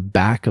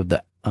back of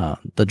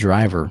the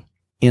driver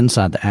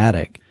inside the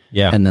attic.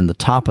 Yeah. And then the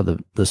top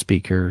of the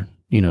speaker,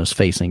 is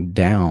facing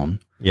down.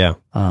 Yeah.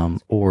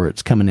 Or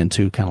it's coming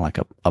into kind of like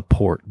a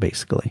port,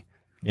 basically.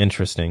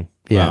 Interesting.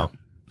 Yeah. Wow.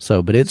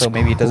 So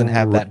maybe it doesn't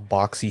have that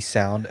boxy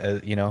sound,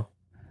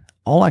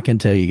 All I can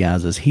tell you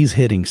guys is he's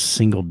hitting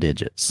single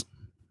digits.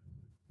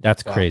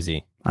 That's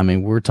crazy. I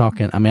mean, we're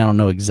talking. I mean, I don't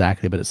know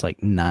exactly, but it's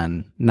like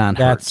 9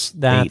 hertz,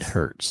 8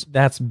 hertz.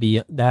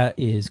 That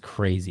is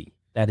crazy.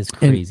 That is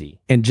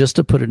crazy. And just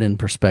to put it in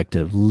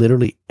perspective,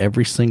 literally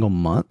every single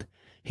month,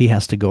 he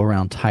has to go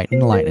around tightening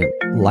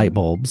light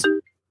bulbs.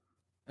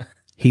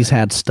 He's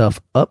had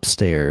stuff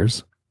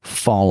upstairs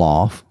fall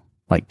off,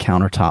 like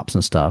countertops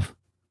and stuff.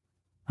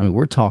 I mean,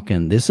 we're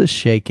talking. This is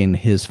shaking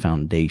his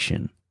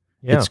foundation.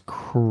 Yeah. It's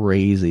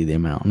crazy the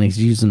amount, and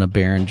he's using a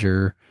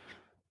Behringer.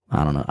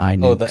 I don't know. I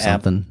know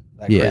something.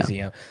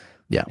 Crazy,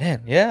 yeah.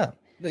 Man, yeah.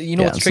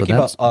 What's tricky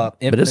about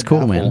but it's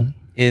cool, man.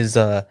 Is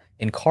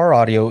in car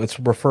audio, it's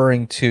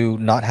referring to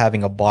not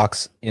having a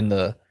box in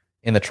the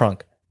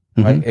trunk,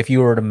 right? If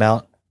you were to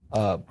mount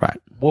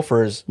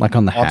woofers like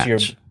on the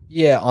hatch,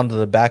 onto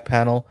the back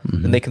panel,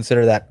 then they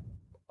consider that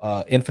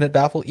infinite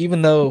baffle,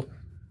 even though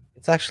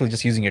it's actually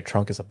just using your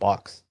trunk as a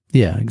box.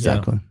 Yeah,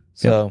 exactly. Yeah.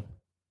 So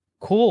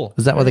cool.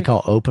 Is that what they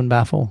call open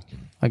baffle?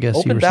 I guess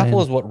open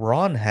baffle is what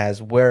Ron has,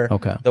 where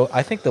okay. Though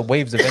I think the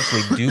waves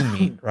eventually do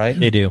meet, right?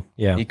 They do,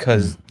 yeah,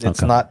 because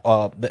it's not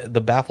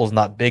the baffle's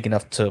not big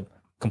enough to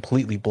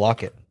completely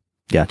block it.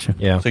 Gotcha.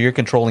 Yeah. So you're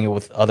controlling it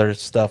with other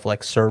stuff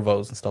like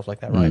servos and stuff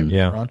like that, right?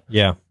 Yeah. Ron?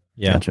 Yeah.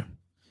 Gotcha.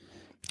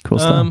 Cool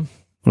stuff.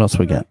 What else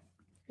we got?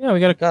 Yeah, we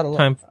got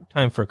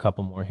time for a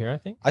couple more here, I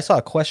think. I saw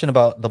a question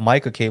about the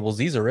mica cables.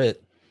 These are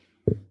it.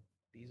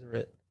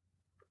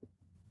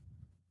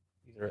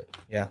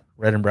 Yeah,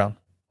 red and brown.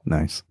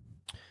 Nice.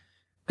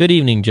 Good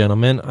evening,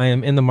 gentlemen. I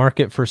am in the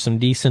market for some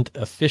decent,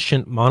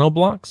 efficient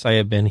monoblocks. I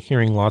have been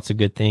hearing lots of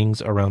good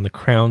things around the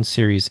Crown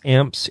Series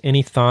amps.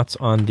 Any thoughts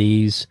on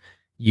these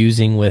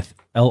using with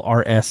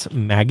LRS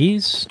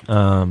Maggies?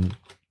 I'm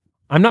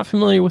not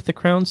familiar with the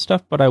Crown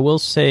stuff, but I will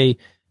say,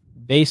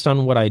 based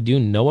on what I do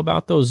know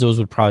about those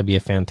would probably be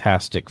a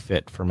fantastic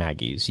fit for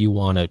Maggies. You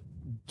want to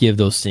give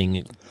those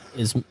things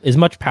as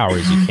much power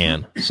as you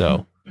can.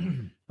 So,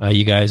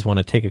 you guys want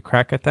to take a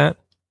crack at that?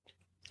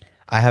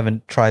 I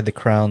haven't tried the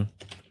Crown.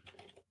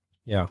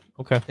 Yeah.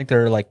 Okay. I think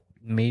they're like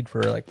made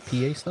for like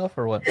PA stuff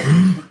or what?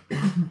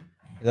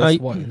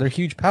 They're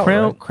huge power.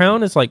 Crown, right?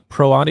 Crown is like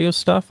pro audio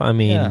stuff. I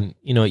mean,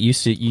 you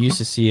used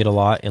to see it a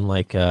lot in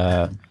like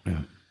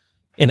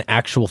in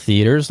actual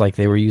theaters. Like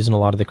they were using a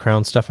lot of the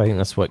Crown stuff. I think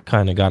that's what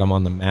kind of got them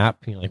on the map.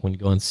 Like when you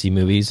go and see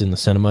movies in the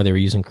cinema, they were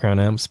using Crown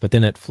amps. But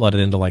then it flooded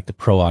into like the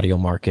pro audio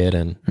market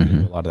and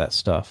a lot of that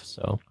stuff.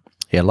 So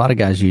yeah, a lot of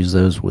guys use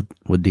those with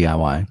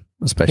DIY,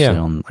 especially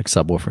on like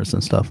subwoofers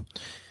and stuff.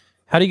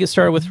 How do you get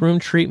started with room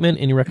treatment?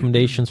 Any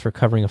recommendations for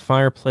covering a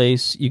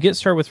fireplace? You get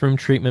started with room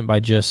treatment by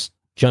just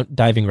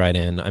diving right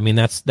in. I mean,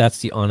 that's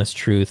the honest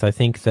truth. I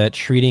think that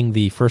treating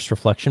the first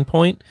reflection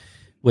point,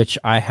 which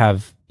I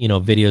have,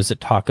 videos that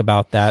talk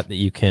about that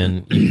you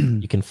can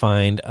you can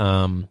find.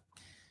 You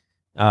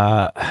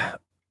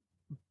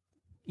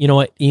know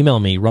what?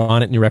 Email me,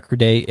 Ron at New Record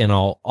Day, and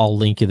I'll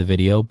link you the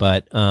video.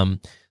 But the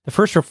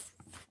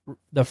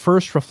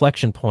first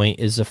reflection point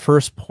is the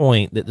first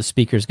point that the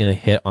speaker is going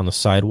to hit on the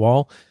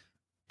sidewall.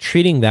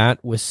 Treating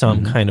that with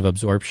some kind of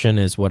absorption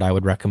is what I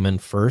would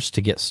recommend first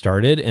to get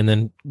started, and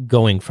then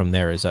going from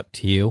there is up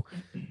to you.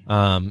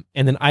 And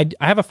then I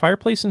have a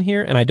fireplace in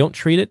here, and I don't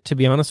treat it, to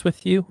be honest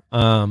with you.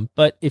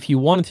 But if you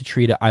wanted to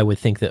treat it, I would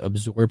think that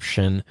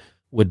absorption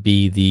would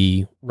be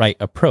the right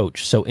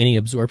approach. So any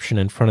absorption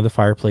in front of the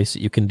fireplace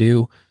that you can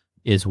do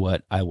is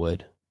what I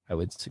would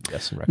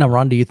suggest and recommend. Now,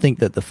 Ron, do you think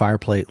that the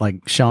fireplace,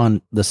 like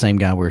Sean, the same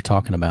guy we were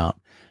talking about,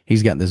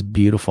 he's got this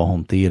beautiful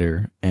home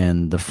theater,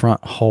 and the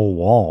front whole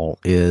wall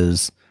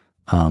is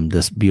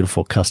this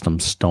beautiful custom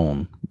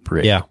stone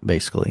brick,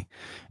 basically.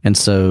 And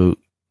so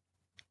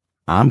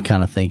I'm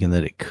kind of thinking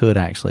that it could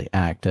actually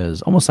act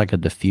as almost like a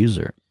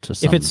diffuser to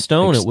some If it's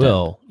stone, extent. it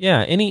will.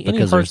 Yeah, any hard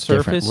there's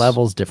surface. Different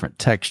levels, different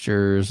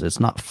textures. It's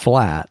not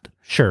flat.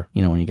 Sure.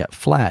 When you got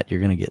flat,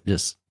 you're going to get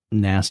just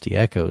nasty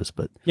echoes.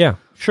 But Yeah,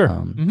 sure.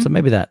 so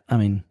maybe that. I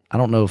mean, I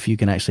don't know if you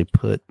can actually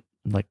put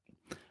like.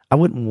 I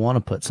wouldn't want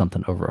to put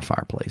something over a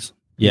fireplace.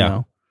 Yeah. You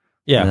know?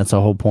 Yeah. And that's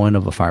the whole point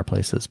of a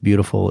fireplace. It's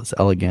beautiful. It's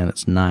elegant.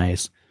 It's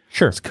nice.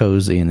 Sure. It's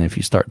cozy. And if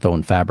you start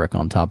throwing fabric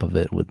on top of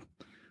it with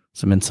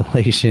some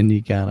insulation,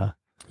 you gotta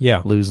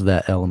lose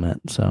that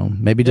element. So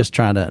maybe just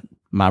try to.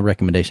 My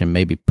recommendation,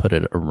 maybe put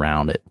it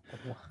around it.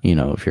 You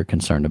know, if you're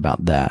concerned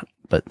about that.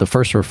 But the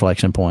first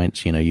reflection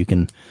points, you know, you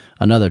can.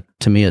 Another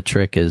to me a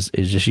trick is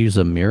just use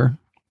a mirror.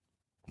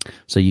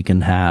 So you can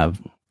have.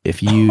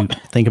 If you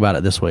think about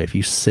it this way, if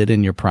you sit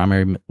in your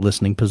primary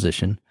listening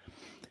position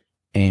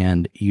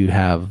and you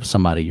have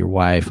somebody, your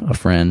wife, a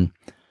friend,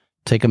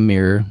 take a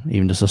mirror,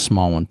 even just a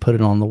small one, put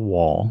it on the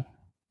wall,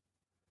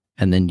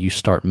 and then you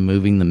start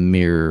moving the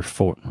mirror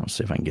forward. Let's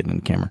see if I can get it in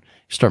the camera.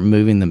 You start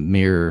moving the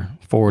mirror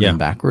forward and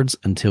backwards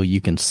until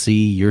you can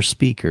see your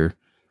speaker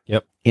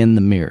in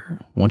the mirror.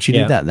 Once you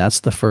do that,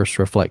 that's the first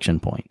reflection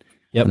point.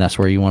 And that's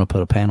where you want to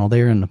put a panel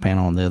there and a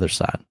panel on the other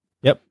side.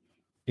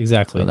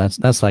 Exactly. So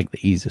that's like the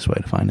easiest way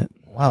to find it.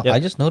 Wow, I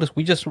just noticed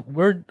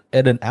we're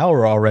at an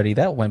hour already.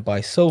 That went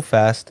by so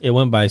fast. It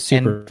went by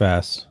super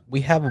fast.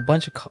 We have a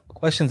bunch of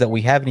questions that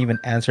we haven't even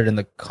answered in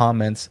the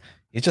comments.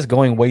 It's just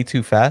going way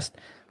too fast.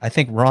 I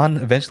think, Ron,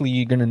 eventually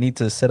you're going to need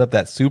to set up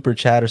that super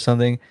chat or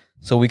something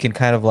so we can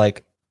kind of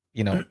like,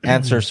 you know,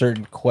 answer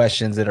certain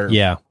questions that are,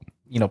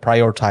 you know,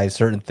 prioritize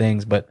certain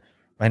things. But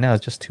right now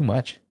it's just too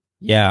much.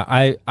 Yeah,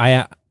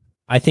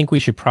 I think we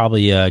should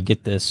probably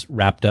get this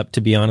wrapped up,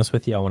 to be honest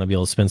with you. I want to be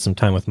able to spend some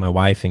time with my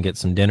wife and get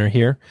some dinner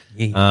here.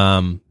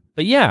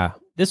 But yeah,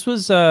 this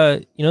was, you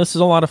know, this is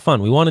a lot of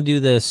fun. We want to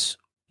do this,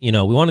 you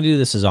know, we want to do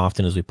this as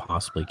often as we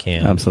possibly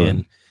can. Absolutely.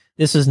 And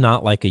this is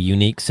not like a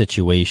unique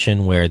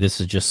situation where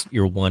this is just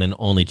your one and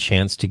only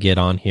chance to get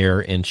on here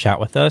and chat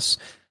with us.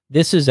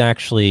 This is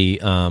actually,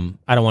 I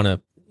don't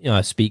want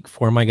to speak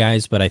for my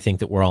guys, but I think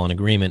that we're all in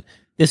agreement.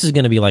 This is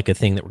going to be like a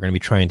thing that we're going to be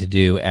trying to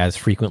do as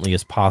frequently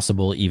as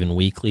possible, even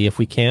weekly if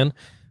we can.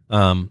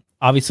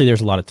 Obviously,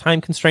 there's a lot of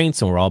time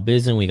constraints and we're all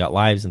busy and we got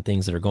lives and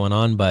things that are going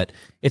on, but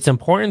it's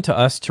important to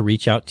us to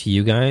reach out to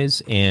you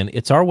guys. And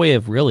it's our way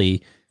of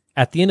really,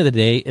 at the end of the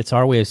day, it's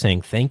our way of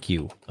saying thank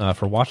you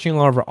for watching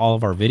all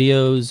of our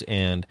videos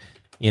and,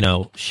 you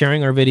know,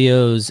 sharing our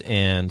videos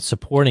and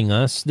supporting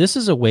us. This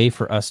is a way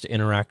for us to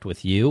interact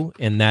with you.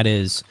 And that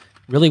is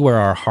really where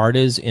our heart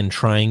is in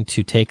trying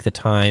to take the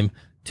time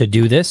to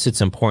do this.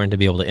 It's important to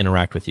be able to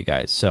interact with you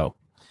guys. So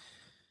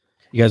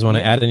you guys want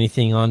to add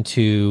anything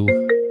onto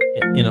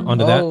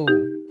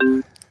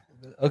that?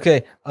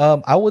 Okay.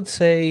 I would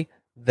say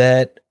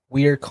that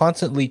we are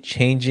constantly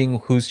changing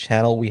whose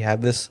channel we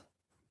have this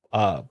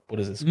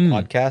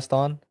podcast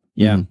on.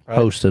 Yeah. Right?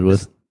 Hosted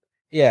with.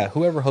 Yeah,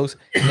 whoever hosts.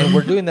 And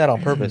we're doing that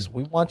on purpose.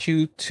 We want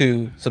you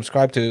to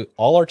subscribe to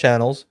all our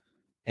channels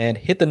and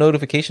hit the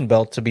notification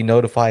bell to be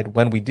notified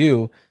when we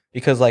do,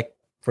 because like,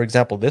 for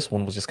example, this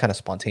one was just kind of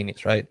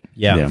spontaneous, right?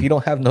 Yeah. If you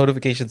don't have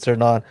notifications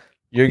turned on,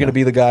 you're going to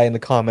be the guy in the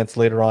comments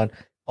later on.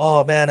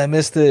 Oh man, I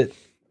missed it.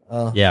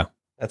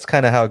 That's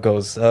kind of how it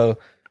goes. So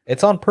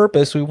it's on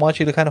purpose. We want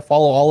you to kind of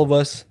follow all of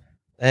us,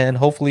 and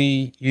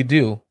hopefully you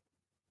do.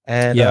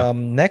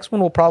 And next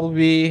one will probably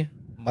be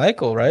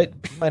Michael, right?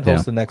 You might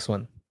host the next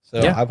one.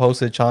 So I've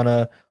hosted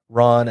Chana,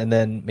 Ron, and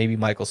then maybe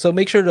Michael. So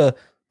make sure to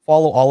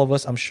follow all of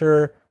us. I'm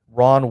sure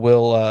Ron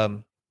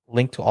will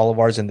link to all of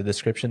ours in the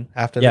description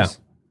after this.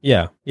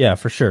 Yeah,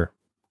 for sure.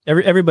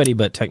 Everybody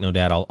but Techno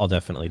Dad, I'll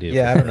definitely do.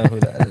 Yeah, I don't know who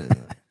that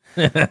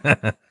is.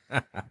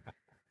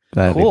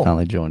 Glad he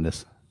finally joined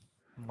us.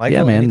 Michael,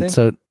 yeah, man.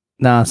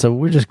 Anything? So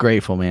we're just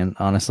grateful, man.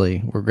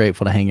 Honestly, we're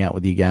grateful to hang out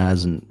with you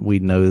guys, and we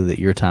know that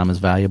your time is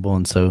valuable,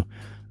 and so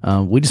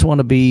we just want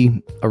to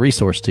be a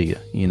resource to you.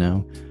 You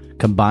know,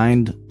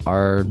 combined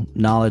our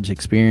knowledge,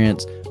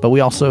 experience, but we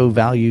also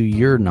value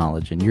your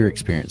knowledge and your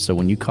experience. So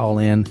when you call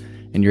in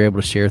and you're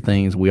able to share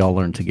things, we all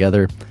learn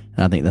together.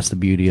 And I think that's the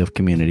beauty of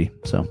community.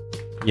 So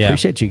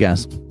appreciate you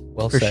guys.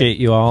 Appreciate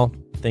you all.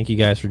 Thank you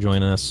guys for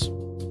joining us.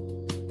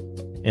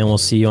 And we'll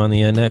see you on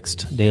the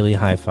next Daily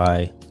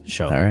HiFi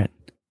show. All right.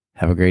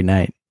 Have a great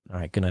night. All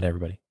right. Good night,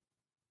 everybody.